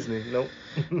Walt Disney. Nope.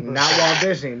 Not Walt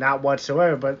Disney, not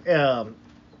whatsoever. But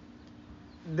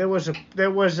there was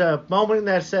a moment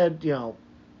that said,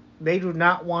 they do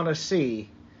not want to see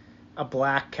a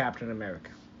black Captain America.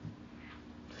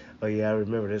 Oh yeah, I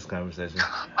remember this conversation.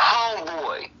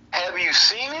 Homeboy, have you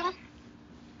seen him?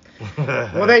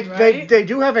 Well, Right? they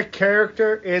do have a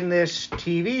character in this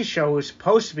TV show who's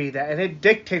supposed to be that, and it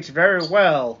dictates very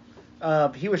well.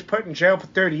 He was put in jail for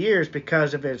 30 years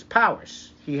because of his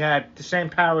powers. He had the same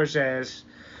powers as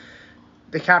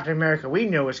the Captain America we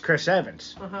knew as Chris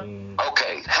Evans. Uh-huh.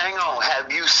 Okay, hang on.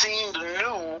 Have you seen the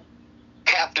new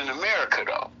Captain America,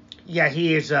 though? Yeah,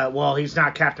 he is. He's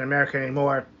not Captain America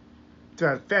anymore.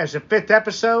 As the 5th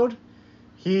episode,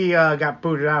 he got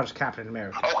booted out as Captain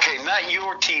America. Okay, not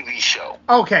your TV show.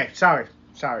 Okay, sorry.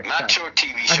 Not your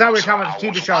TV show. I thought we were talking about the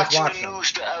I TV was show I was watching watching. the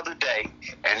news the other day,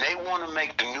 and they want to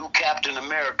make the new Captain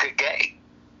America gay.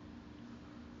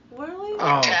 Really?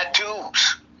 Oh.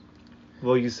 Tattoos.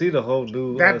 Well, you see, the whole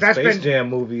new That's Space been- Jam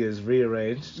movie is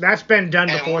rearranged. That's been done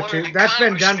And before one of too. the That's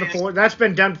been done congressmen- before. That's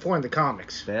been done before in the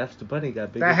comics. Daft the Bunny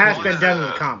got big. That has been done in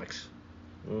the comics.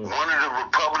 One of the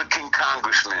Republican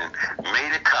congressmen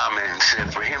made a comment and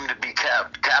said for him to be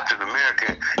Captain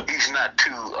America, he's not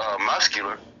too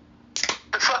muscular.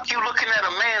 The fuck you looking at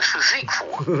a man's physique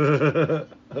for?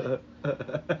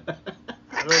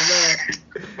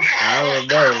 I don't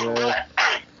know, man.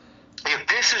 If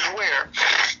this is where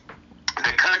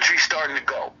the country's starting to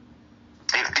go,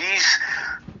 if these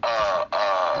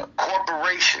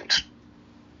corporations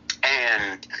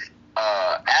and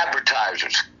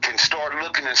advertisers can start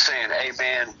looking and saying, hey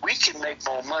man, we can make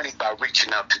more money by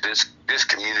reaching out to this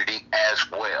community as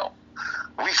well.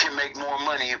 We can make more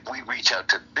money if we reach out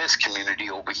to this community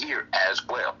over here as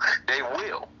well. They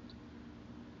will.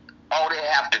 All they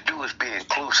have to do is be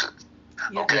inclusive.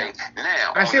 Yeah. Okay?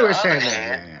 Now, I see on what the you're other saying.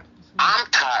 hand, Yeah. I'm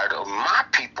tired of my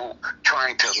people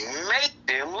trying to make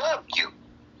them love you.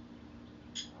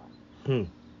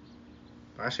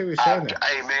 I see what you're saying there.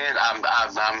 Hey man, I'm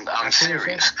see what you're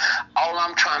serious. All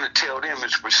I'm trying to tell them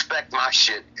is respect my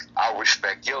shit. I'll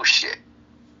respect your shit.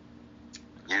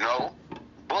 You know,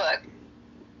 but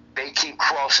they keep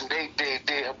crossing. They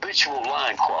habitual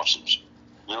line crossers.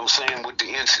 You know what I'm saying? With the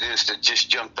incidents that just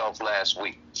jumped off last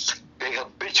week, they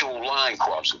habitual line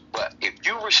crossers. But if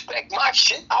you respect my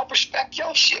shit, I'll respect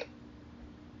your shit.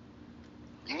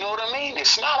 You know what I mean?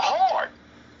 It's not hard,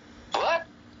 but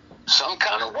some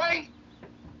kind of way.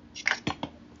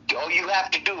 All you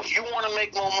have to do, if you want to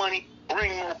make more money,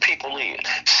 Bring more people in.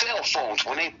 Cell phones,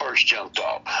 when they first jumped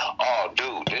off, oh,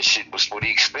 dude, this shit was for the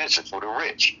expensive, for the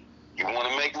rich. You want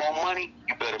to make more money?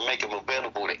 You better make them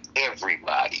available to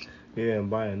everybody. Yeah, and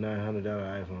buy a $900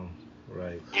 iPhone.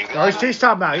 Right. Oh, he's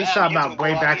talking about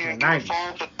way back in the 90s.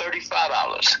 Phone for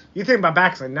 $35. You think about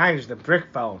back in the 90s, the brick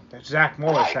phone that Zach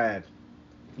Morris had.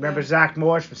 Remember Zach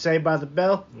Morris from Saved by the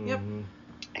Bell? Yep. Mm-hmm.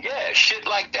 Yeah, shit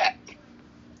like that.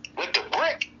 With the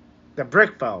brick. The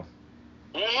brick phone.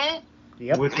 Mm-hmm.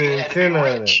 Yep. With the antenna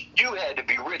on it. You had to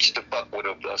be rich to fuck with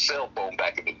a cell phone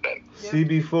back in the day. Yep.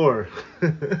 CB4.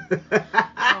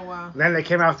 Oh wow. Then they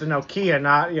came out with the Nokia,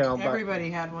 not, but Everybody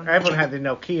had one. everyone had the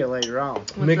Nokia later on.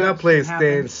 Nigga, I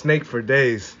played Snake for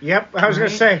days. Yep, I was going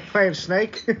to Right. say, playing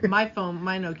Snake. My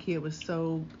Nokia was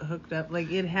so hooked up.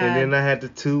 Like it had. And then I had the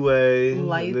two-way,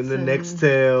 Lights and then the and-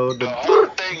 Nextel. The whole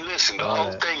thing, listen, the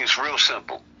whole thing is real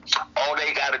simple. All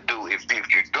they got to do, if you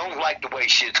don't like the way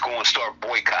shit's going, start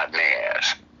boycotting their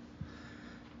ass.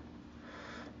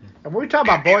 And when we talk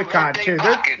about boycott, too,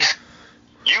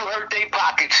 You hurt their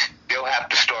pockets, they'll have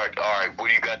to start, all right, what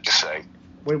do you got to say?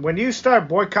 when you start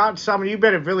boycotting someone, you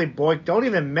better really don't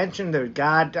even mention the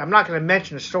god. I'm not going to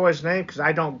mention the store's name because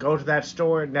I don't go to that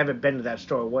store, never been to that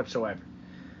store whatsoever.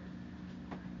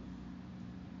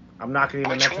 I'm not going to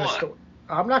even Which mention the one? store.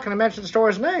 I'm not going to mention the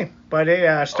store's name, but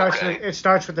it starts Okay. with, it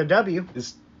starts with a W.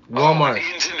 It's Oh, Walmart. it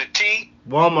ends in the T?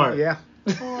 Walmart. Yeah.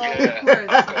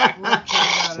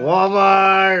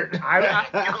 Walmart. You're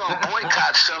going to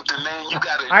boycott something, man, you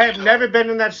got to... I have never been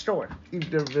in that store.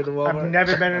 You've never been to Walmart? I've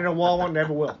never been in a Walmart,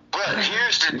 never will. But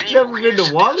here's the deal. Never been to Here's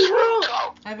the Wally real World?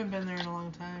 talk. I haven't been there in a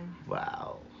long time.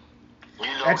 Wow. You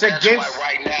know, That's that's against-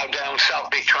 why right now down south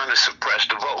they trying to suppress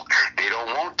the vote. They don't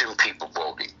want them people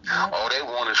voting. All they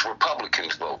want is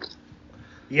Republicans voting.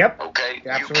 Yep. Okay?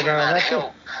 Absolutely You cannot right.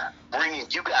 help bringing.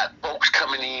 You got folks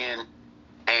coming in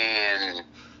and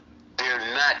they're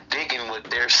not digging what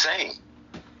they're saying.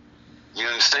 You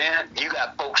understand? You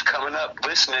got folks coming up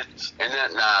listening and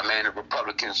that, nah, man, the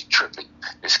Republicans are tripping.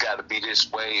 It's got to be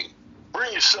this way.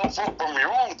 Bring yourself up from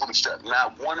your own bootstraps.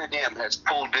 Not one of them has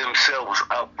pulled themselves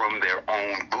up from their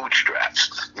own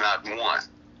bootstraps. Not one.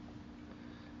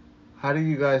 How do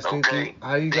you guys think? Okay?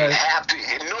 How you They guys? have to.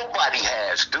 And nobody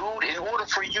has, dude. In order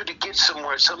for you to get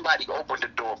somewhere, somebody opened the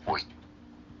door for you.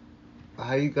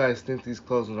 How you guys think these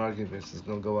closing arguments is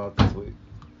gonna go out this week?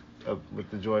 With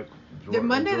the joint.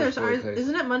 Monday, George Floyd case?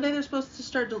 isn't it Monday they're supposed to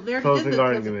start? They already Closing did the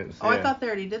arguments, Oh, I yeah. thought they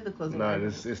already did the closing No,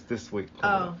 arguments. it's this week.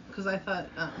 Oh, because I thought.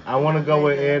 I want to go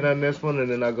with Ed on this one, and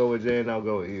then I'll go with Jay, and I'll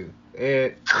go with you.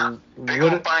 Ed, They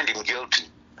gonna find him guilty.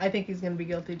 I think he's gonna be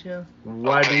guilty too.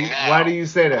 why Okay, now, why do you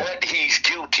say that? What he's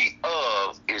guilty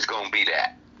of is gonna be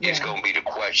that. It's Yeah. gonna be the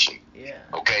question. Yeah.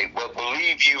 Okay, but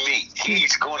believe you me,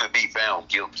 he's gonna be found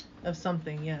guilty. Of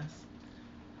something, yes.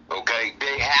 Okay,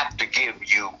 they have to give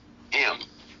you him.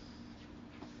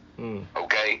 Mm.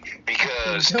 Okay,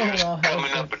 because Don't there's all have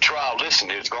coming up a trial. Listen,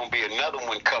 there's gonna be another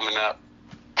one coming up,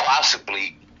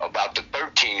 possibly about the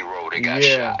 13-year-old that got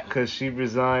Yeah, shot. because she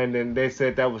resigned, and they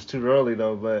said that was too early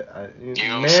though. But You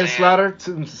know what I'm manslaughter,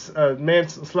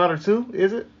 manslaughter 2,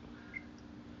 is it?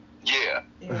 Yeah.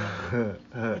 Yeah.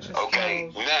 Which is Okay,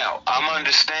 close. now I'm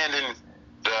understanding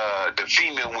the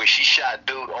female when she shot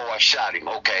dude. Oh, I shot him.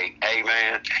 Okay, hey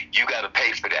man, you got to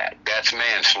pay for that. That's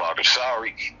manslaughter.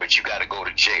 Sorry, but you got to go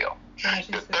to jail. Yeah,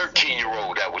 she The said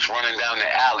 13-year-old that was running down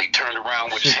the alley turned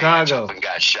around with his hands Chicago. up and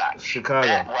got shot. Chicago.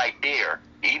 That right there,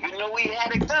 even though he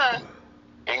had a gun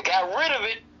and got rid of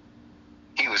it,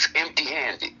 he was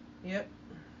empty-handed. Yep.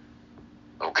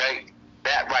 Okay,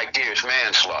 that right there is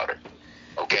manslaughter.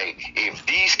 Okay, if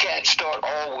these cats start,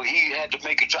 oh, well, he had to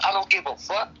make I don't give a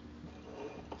fuck.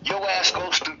 Your ass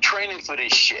goes through training for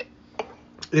this shit.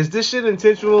 Is this shit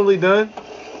intentionally done?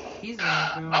 He's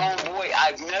gonna go. Oh boy,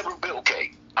 I've never been.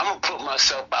 Okay, I'm gonna put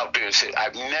myself out there and say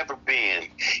I've never been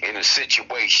in a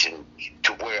situation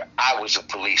to where I was a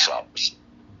police officer.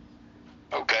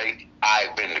 Okay,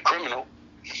 I've been the criminal.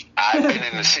 I've been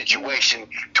in a situation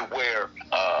to where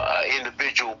an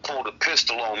individual pulled a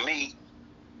pistol on me.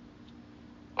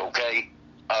 Okay,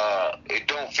 it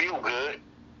don't feel good.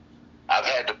 I've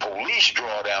had the police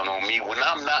draw down on me when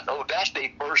I'm not. Oh, that's their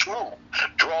first move.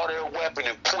 Draw their weapon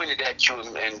and point it at you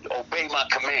and obey my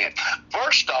command.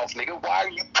 First off, nigga, why are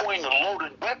you pointing a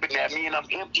loaded weapon at me and I'm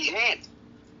empty-handed?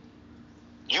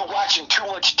 You watching too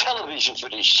much television for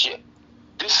this shit.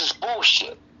 This is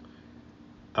bullshit.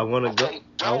 I want to Okay, go.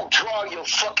 don't draw your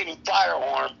fucking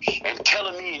firearm and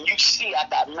telling me, and you see I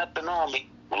got nothing on me.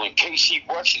 Well, in case he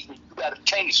rushes me, you got a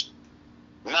taser.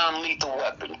 Non-lethal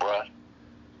weapon, bruh.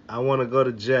 I want to go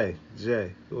to Jay.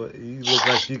 Jay, you look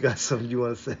like you got something you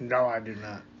want to say. No, I do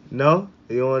not. No,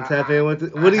 you don't want to tap in with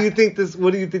it. What do you think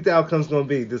the outcome's gonna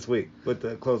be this week with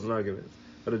the closing arguments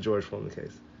of the George Foreman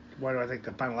case? What do I think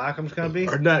the final outcome's going to be?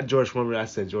 Or not George Foreman. I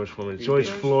said George Foreman. George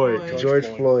did. Floyd. George George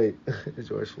Floyd.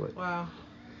 George Floyd. Wow.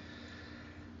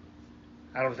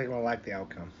 I don't think we'll like the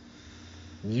outcome.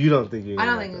 You don't think you're I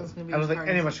gonna don't like think that? it's going to be I don't as think hard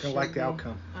any as of us it are gonna like should the be.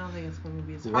 outcome. I don't think it's going to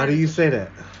be as hard Why do as you it say should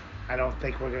that? be. I don't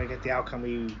think we're going to get the outcome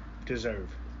we deserve.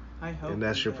 I hope. And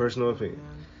that's we your do, personal opinion. man.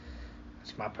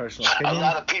 It's my personal A opinion.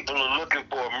 lot of people are looking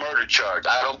for a murder charge.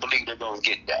 I don't believe they're gonna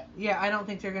get that. Yeah, I don't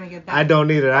think they're going to get that. I don't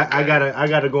either. I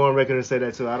gotta go on record and say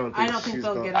that too. I don't think think she's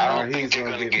they'll gonna, get I out. don't he's think they're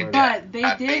gonna gonna get get murdered. that. But they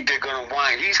I did. think they're gonna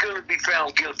whine. He's gonna be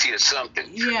found guilty of something.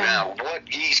 Yeah. Now, what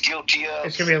he's guilty of?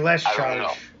 It's going to be a less I don't know.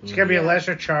 charge. It's going to be a Yeah.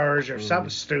 lesser charge or something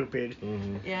stupid.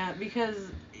 Mm-hmm. Yeah, because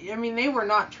I mean they were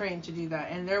not trained to do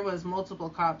that, and there was multiple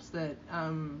cops that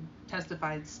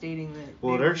testified stating that.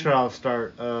 Well, they their were- trials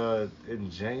start in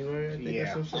January, I think. Yeah.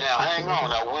 Or something. Now, hang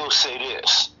on. I will say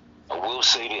this.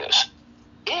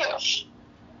 If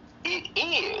it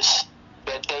is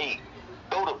that they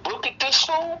go to book at this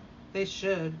fool, They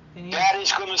should. And he, that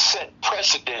is going to set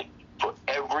precedent for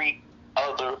every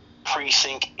other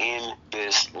precinct in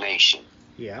this nation.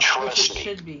 Yeah. which Trust it me.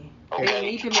 should be. They Okay,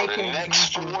 need to for make the an next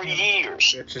exemption 4 of him.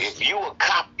 years, It's just- if you a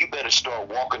cop, you better start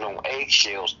walking on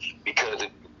eggshells, because if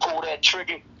you pull that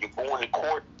trigger, you're going to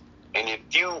court, and if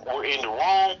you were in the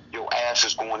wrong, your ass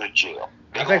is going to jail.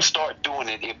 They're I going think- to start doing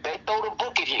it. If they throw the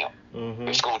book at him, Mm-hmm.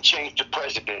 it's going to change the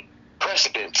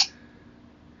precedence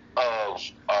of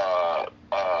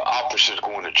officers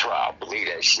going to trial. Believe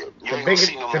that shit. You ain't gonna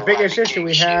see no The more biggest Rodney issue King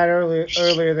we shit. had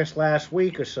earlier this last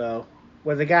week or so,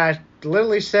 where the guy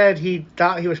literally said he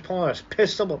thought he was pulling a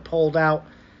pistol but pulled out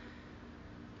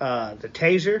the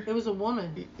taser. It was a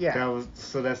woman. Yeah.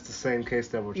 That's the same case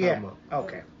that we're talking Yeah. about.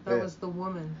 Okay. That Yeah. was the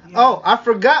woman. Yeah. Oh, I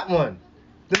forgot one.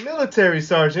 The military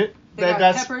sergeant They that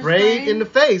got got pepper sprayed sprayed? in the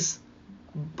face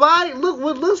by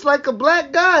what looks like a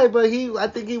black guy, but I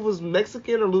think he was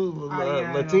Mexican or yeah,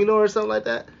 I Latino or something like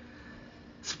that.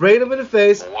 Sprayed him in the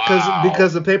face Wow.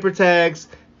 because of paper tags,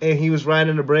 and he was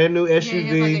riding a brand new Yeah, SUV.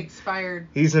 he had like expired.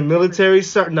 He's a military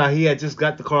sergeant. Nah, he had just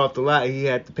got the car off the lot. He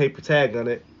had the paper tag on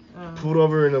it. Pulled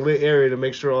over in a lit area to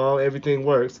make sure everything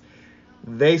works.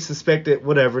 They suspected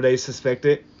whatever they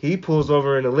suspected. He pulls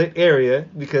over in a lit area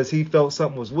because he felt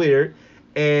something was weird,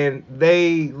 and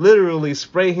they literally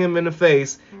spray him in the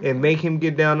face and make him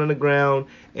get down on the ground,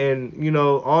 and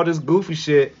all this goofy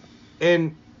shit.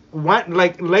 And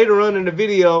like later on in the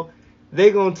video, they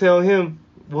gonna tell him,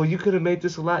 well, you could have made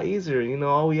this a lot easier.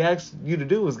 All we asked you to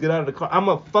do was get out of the car. I'm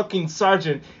a fucking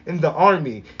sergeant in the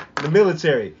army, the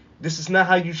military. This is not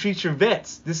how you treat your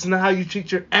vets. This is not how you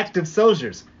treat your active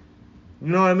soldiers. You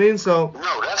know what I mean? So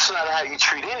No, that's not how you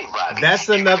treat anybody. that's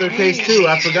another case too.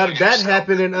 I forgot that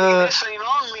happened in This ain't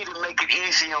on me to make it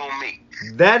easy on me.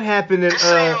 that happened in This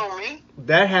ain't on me.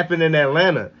 that happened in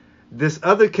Atlanta. This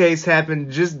other case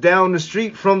happened just down the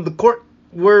street from the court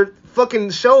where fucking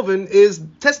Chauvin is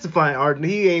testifying. Or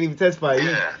he ain't even testifying.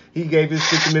 Yeah. He gave his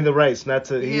Fifth Amendment rights not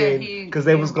to. Yeah, Because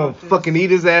they he was gonna invoked his- fucking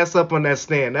eat his ass up on that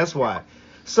stand. That's why.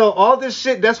 So all this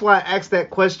shit. That's why I asked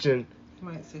that question. You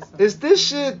might say something. Is this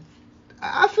shit?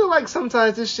 I feel like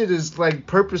sometimes this shit is like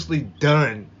purposely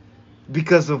done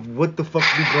because of what the fuck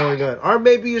be going on, or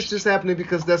maybe it's just happening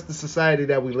because that's the society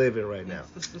that we live in right now.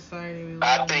 It's the society we live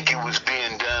I in. think it was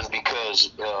being done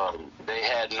because they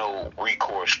had no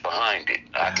recourse behind it.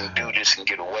 I can do this and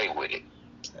get away with it.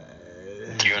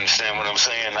 You understand what I'm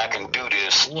saying? I can do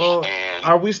this. Well, and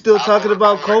are we still I'll talking work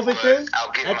about my COVID butt. then?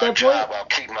 I'll get At my that job. point? I'll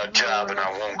keep my job, and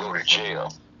I won't go to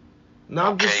jail. No,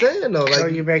 I'm just Okay. saying though. So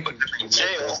Like, you make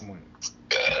Jail. point.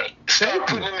 Start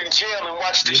putting them in jail and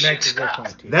watch this You shit make a good stop.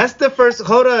 point. T. that's the first.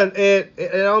 Hold on, and I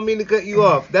don't mean to cut you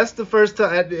off. That's the first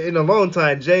time in a long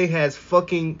time Jay has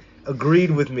fucking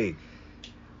agreed with me.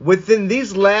 Within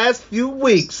these last few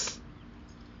weeks,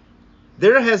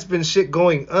 there has been shit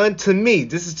going on to me.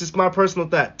 This is just my personal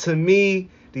thought. To me,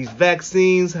 these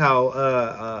vaccines,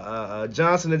 how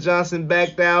Johnson & Johnson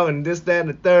backed out, and this, that, and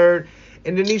the third,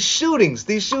 and then these shootings,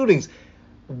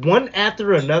 one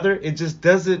after another. It just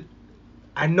doesn't.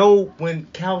 I know when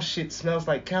cow shit smells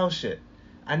like cow shit.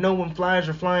 I know when flies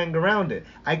are flying around it.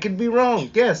 I could be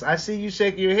wrong. Yes, I see you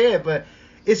shaking your head, but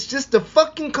it's just a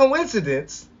fucking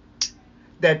coincidence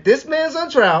that this man's on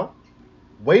trial,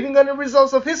 waiting on the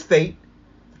results of his fate.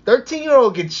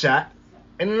 13-year-old gets shot,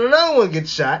 and then another one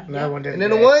gets shot, Another one did and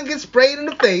then today. the one gets sprayed in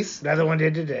the face. Another one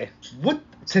did today. What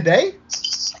today?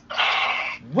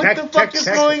 What the fuck is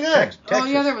going on? Oh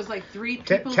yeah, there was like 3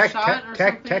 people shot or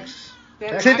something. Texas. They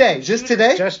had an Today, active just shooter.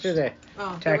 today? Just today.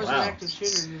 Oh, there was Texas. an active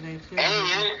shooter today too.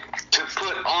 And to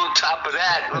put on top of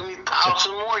that, let me pile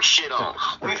some more shit on.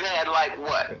 We've had like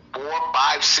what, 4,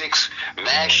 5, 6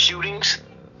 mass shootings.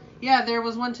 Yeah, there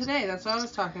was one today. That's what I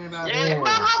was talking about. Yeah,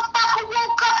 motherfucker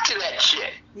woke up to that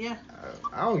shit. Yeah.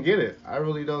 I don't get it. I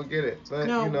really don't get it. But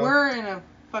No, you know, we're in a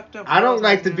fucked up. I don't world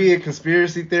like right to now. be a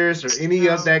conspiracy theorist or any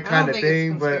No, of that I kind don't of think it's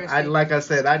thing. But conspiracy. like I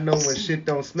said, I know when shit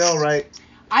don't smell right.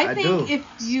 I I think do. if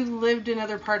you lived in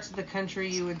other parts of the country,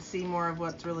 you would see more of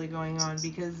what's really going on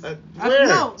because Where?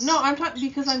 no, I'm talking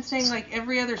because I'm saying like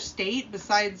every other state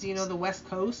besides the West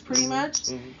Coast pretty much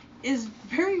is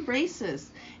very racist,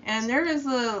 and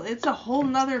it's a whole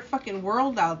nother fucking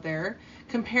world out there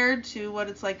compared to what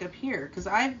it's like up here. Because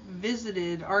I've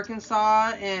visited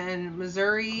Arkansas and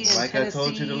Missouri and Like Tennessee I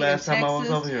told you the last and time I was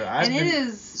Texas, over here, and it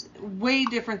is way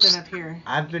different than up here.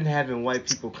 I've been having white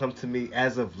people come to me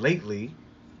as of lately,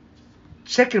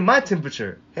 checking my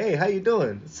temperature. Hey, how you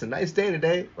doing? It's a nice day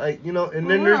today. Like, and Well, then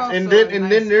we're there's also then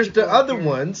nice there's the people up other here.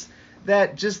 ones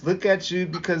that just look at you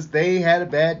because they had a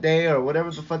bad day or whatever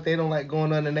the fuck they don't like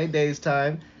going on in their day's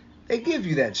time. They give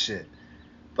you that shit.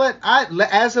 But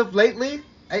as of lately,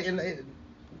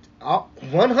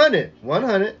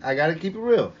 100, I gotta keep it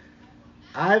real.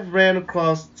 I've ran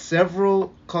across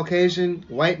several Caucasian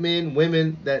white men,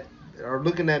 women that are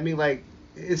looking at me like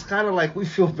it's kind of like we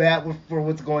feel bad for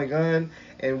what's going on,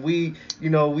 and we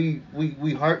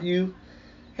hurt you.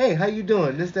 Hey, how you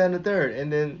doing? This, that, and the third.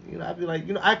 And then, I'd be like,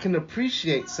 I can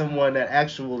appreciate someone that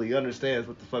actually understands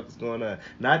what the fuck is going on.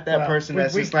 Not that person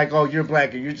that's just like, oh, you're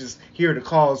black and you're just here to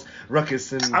cause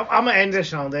ruckus and. I'm gonna end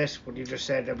this on this. What you just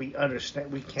said that we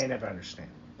understand. We can't ever understand.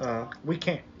 We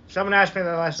can't. Someone asked me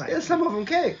that last night. Yeah, some of them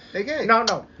can't. They can't.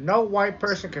 No white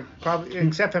person could probably,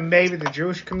 except for maybe the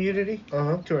Jewish community,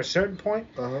 to a certain point.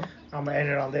 I'm gonna end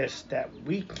it on this: that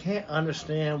we can't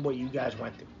understand what you guys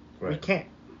went through. Right. We can't.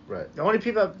 Right. The only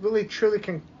people that really truly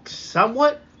can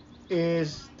somewhat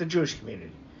is the Jewish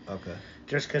community. Okay.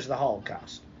 Just because of the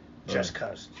Holocaust. Just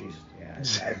because. Jesus.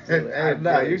 Yeah. Hey,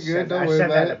 no, you're good. Don't worry I said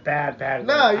about that it. a bad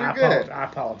No, way. you're good. I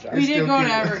apologize. We did still go to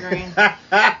keep- Evergreen.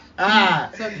 Ah.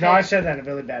 It's okay. No, I said that in a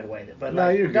really bad way. But No,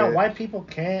 you're good. white people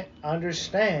can't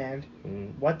understand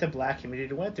Mm. what the black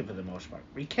community went through for the most part.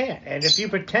 We can't. And if you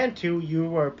pretend to,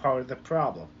 you are part of the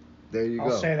problem. There you I'll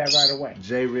go. say that right away.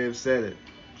 J. Rib said it.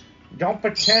 Don't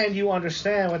pretend you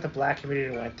understand what the black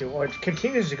community went through or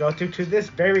continues to go through to this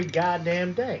very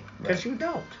goddamn day. Because Right. you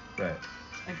don't. Right.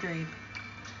 Agreed.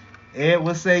 Ed,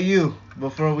 what say you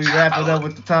before we wrap it up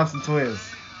with the Thompson twins?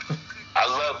 I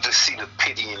love to see the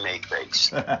pity in their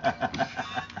face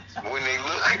when they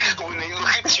look at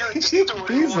you. At the store,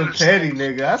 they He's a wanna petty say,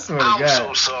 nigga. I swear to I'm God.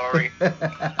 so sorry.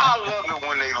 I love it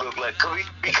when they look like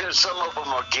because some of them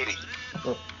are giddy.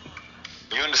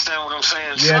 You understand what I'm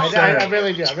saying? Yes, Some sir. I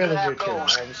really do. I really have do, too. I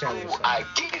those understand what who you're saying.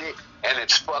 I get it, and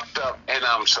it's fucked up, and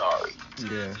I'm sorry.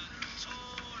 Yeah.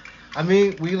 I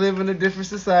mean, we live in a different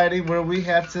society where we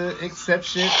have to accept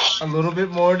shit a little bit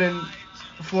more than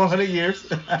 400 years.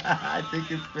 I think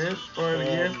it's fair. 400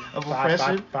 years of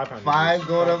oppression. 500 Five years.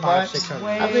 going on 5. 600.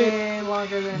 Way I mean,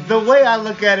 longer than The way I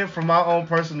look at it from my own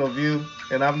personal view,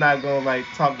 and I'm not going to like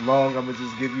talk long, I'm going to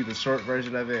just give you the short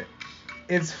version of it.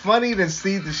 It's funny to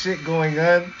see the shit going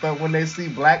on, but when they see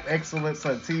black excellence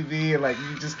on TV and like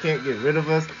you just can't get rid of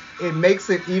us, it makes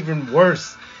it even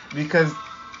worse because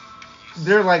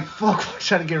they're like, fuck, we're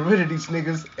trying to get rid of these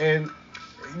niggas, and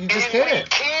you just And we can't.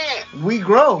 can't. We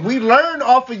grow. We learn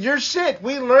off of your shit.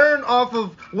 We learn off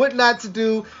of what not to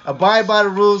do, abide by the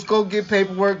rules, go get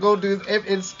paperwork, go do this,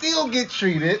 and still get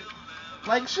treated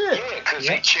like shit. Yeah, because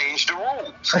they changed the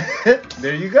rules.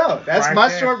 There you go. That's Right my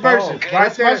there. short version. Oh,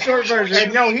 That's my there. short version.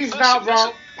 And no, he's not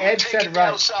wrong. Ed Take said it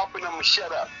down right. south and I'm going to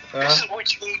shut up. This is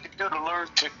what you need to do to learn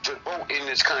to vote in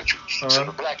this country. So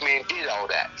the black man did all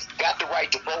that. Got the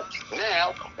right to vote.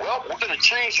 Now, well, we're going to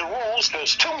change the rules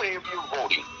because too many of you are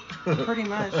voting. pretty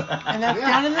much. And that's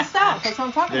down in the South. That's what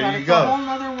I'm talking There about. you It's go. a whole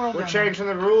nother world. We're down there. changing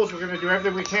the rules. We're going to do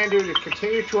everything we can do to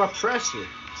continue to oppress you.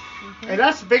 And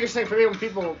that's the biggest thing for me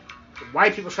when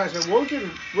white people try to say,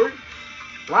 we're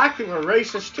black people are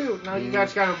racist too. No, you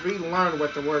guys got to relearn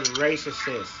what the word racist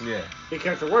is. Yeah.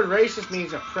 Because the word racist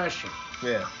means oppression.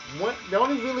 Yeah. The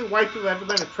only really white people that have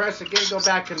ever been oppressed, again, go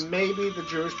back to maybe the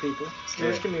Jewish people,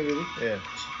 Jewish Yeah. community, Yeah.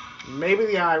 maybe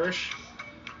the Irish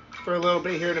for a little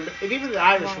bit here. And even the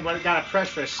Irish, when it got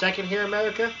oppressed for a second here in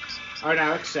America, are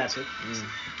now accepted.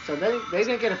 So they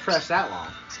didn't get oppressed that long.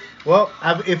 Well,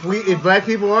 if black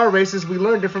people are racist, we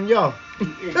learned it from y'all.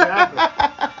 Exactly.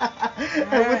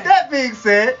 And with that being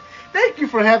said, thank you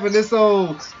for having this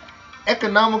old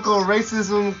economical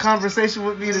racism conversation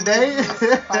with me today.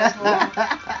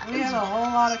 We had a whole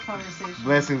lot of conversations.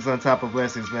 Blessings on top of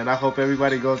blessings, man. I hope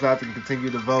everybody goes out and continue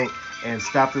to vote and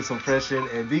stop this oppression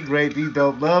and be great, be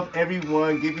dope, love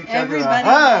everyone, give each other a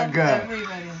hug.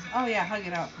 Everybody. Oh yeah, hug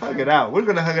it out. Hug it out. We're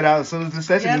gonna hug it out as soon as the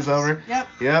session is over.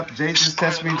 Yep. Jay just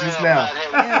touched me just now.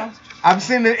 Yeah. I'm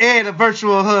sending Ed a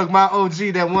virtual hug, my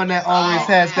OG, that one that always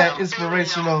has that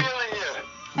inspirational.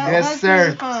 Yes,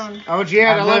 sir. Oh,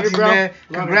 yeah, I love you, bro. man.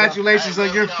 Congratulations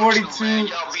on your 42.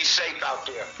 Y'all be safe out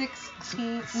there.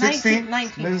 16?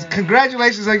 19.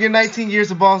 Congratulations on your 19 years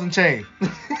of balls and chain.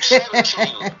 17.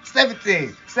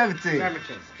 17. 17. 1-7.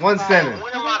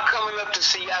 When am I coming up to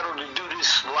Seattle to do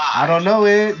this live? I don't know,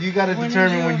 Ed. You got to When are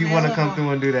determine you when you want to come available?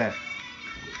 through and do that.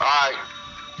 All right,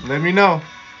 Let me know.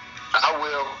 I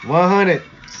will. 100.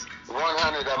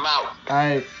 100, I'm out. All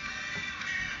right.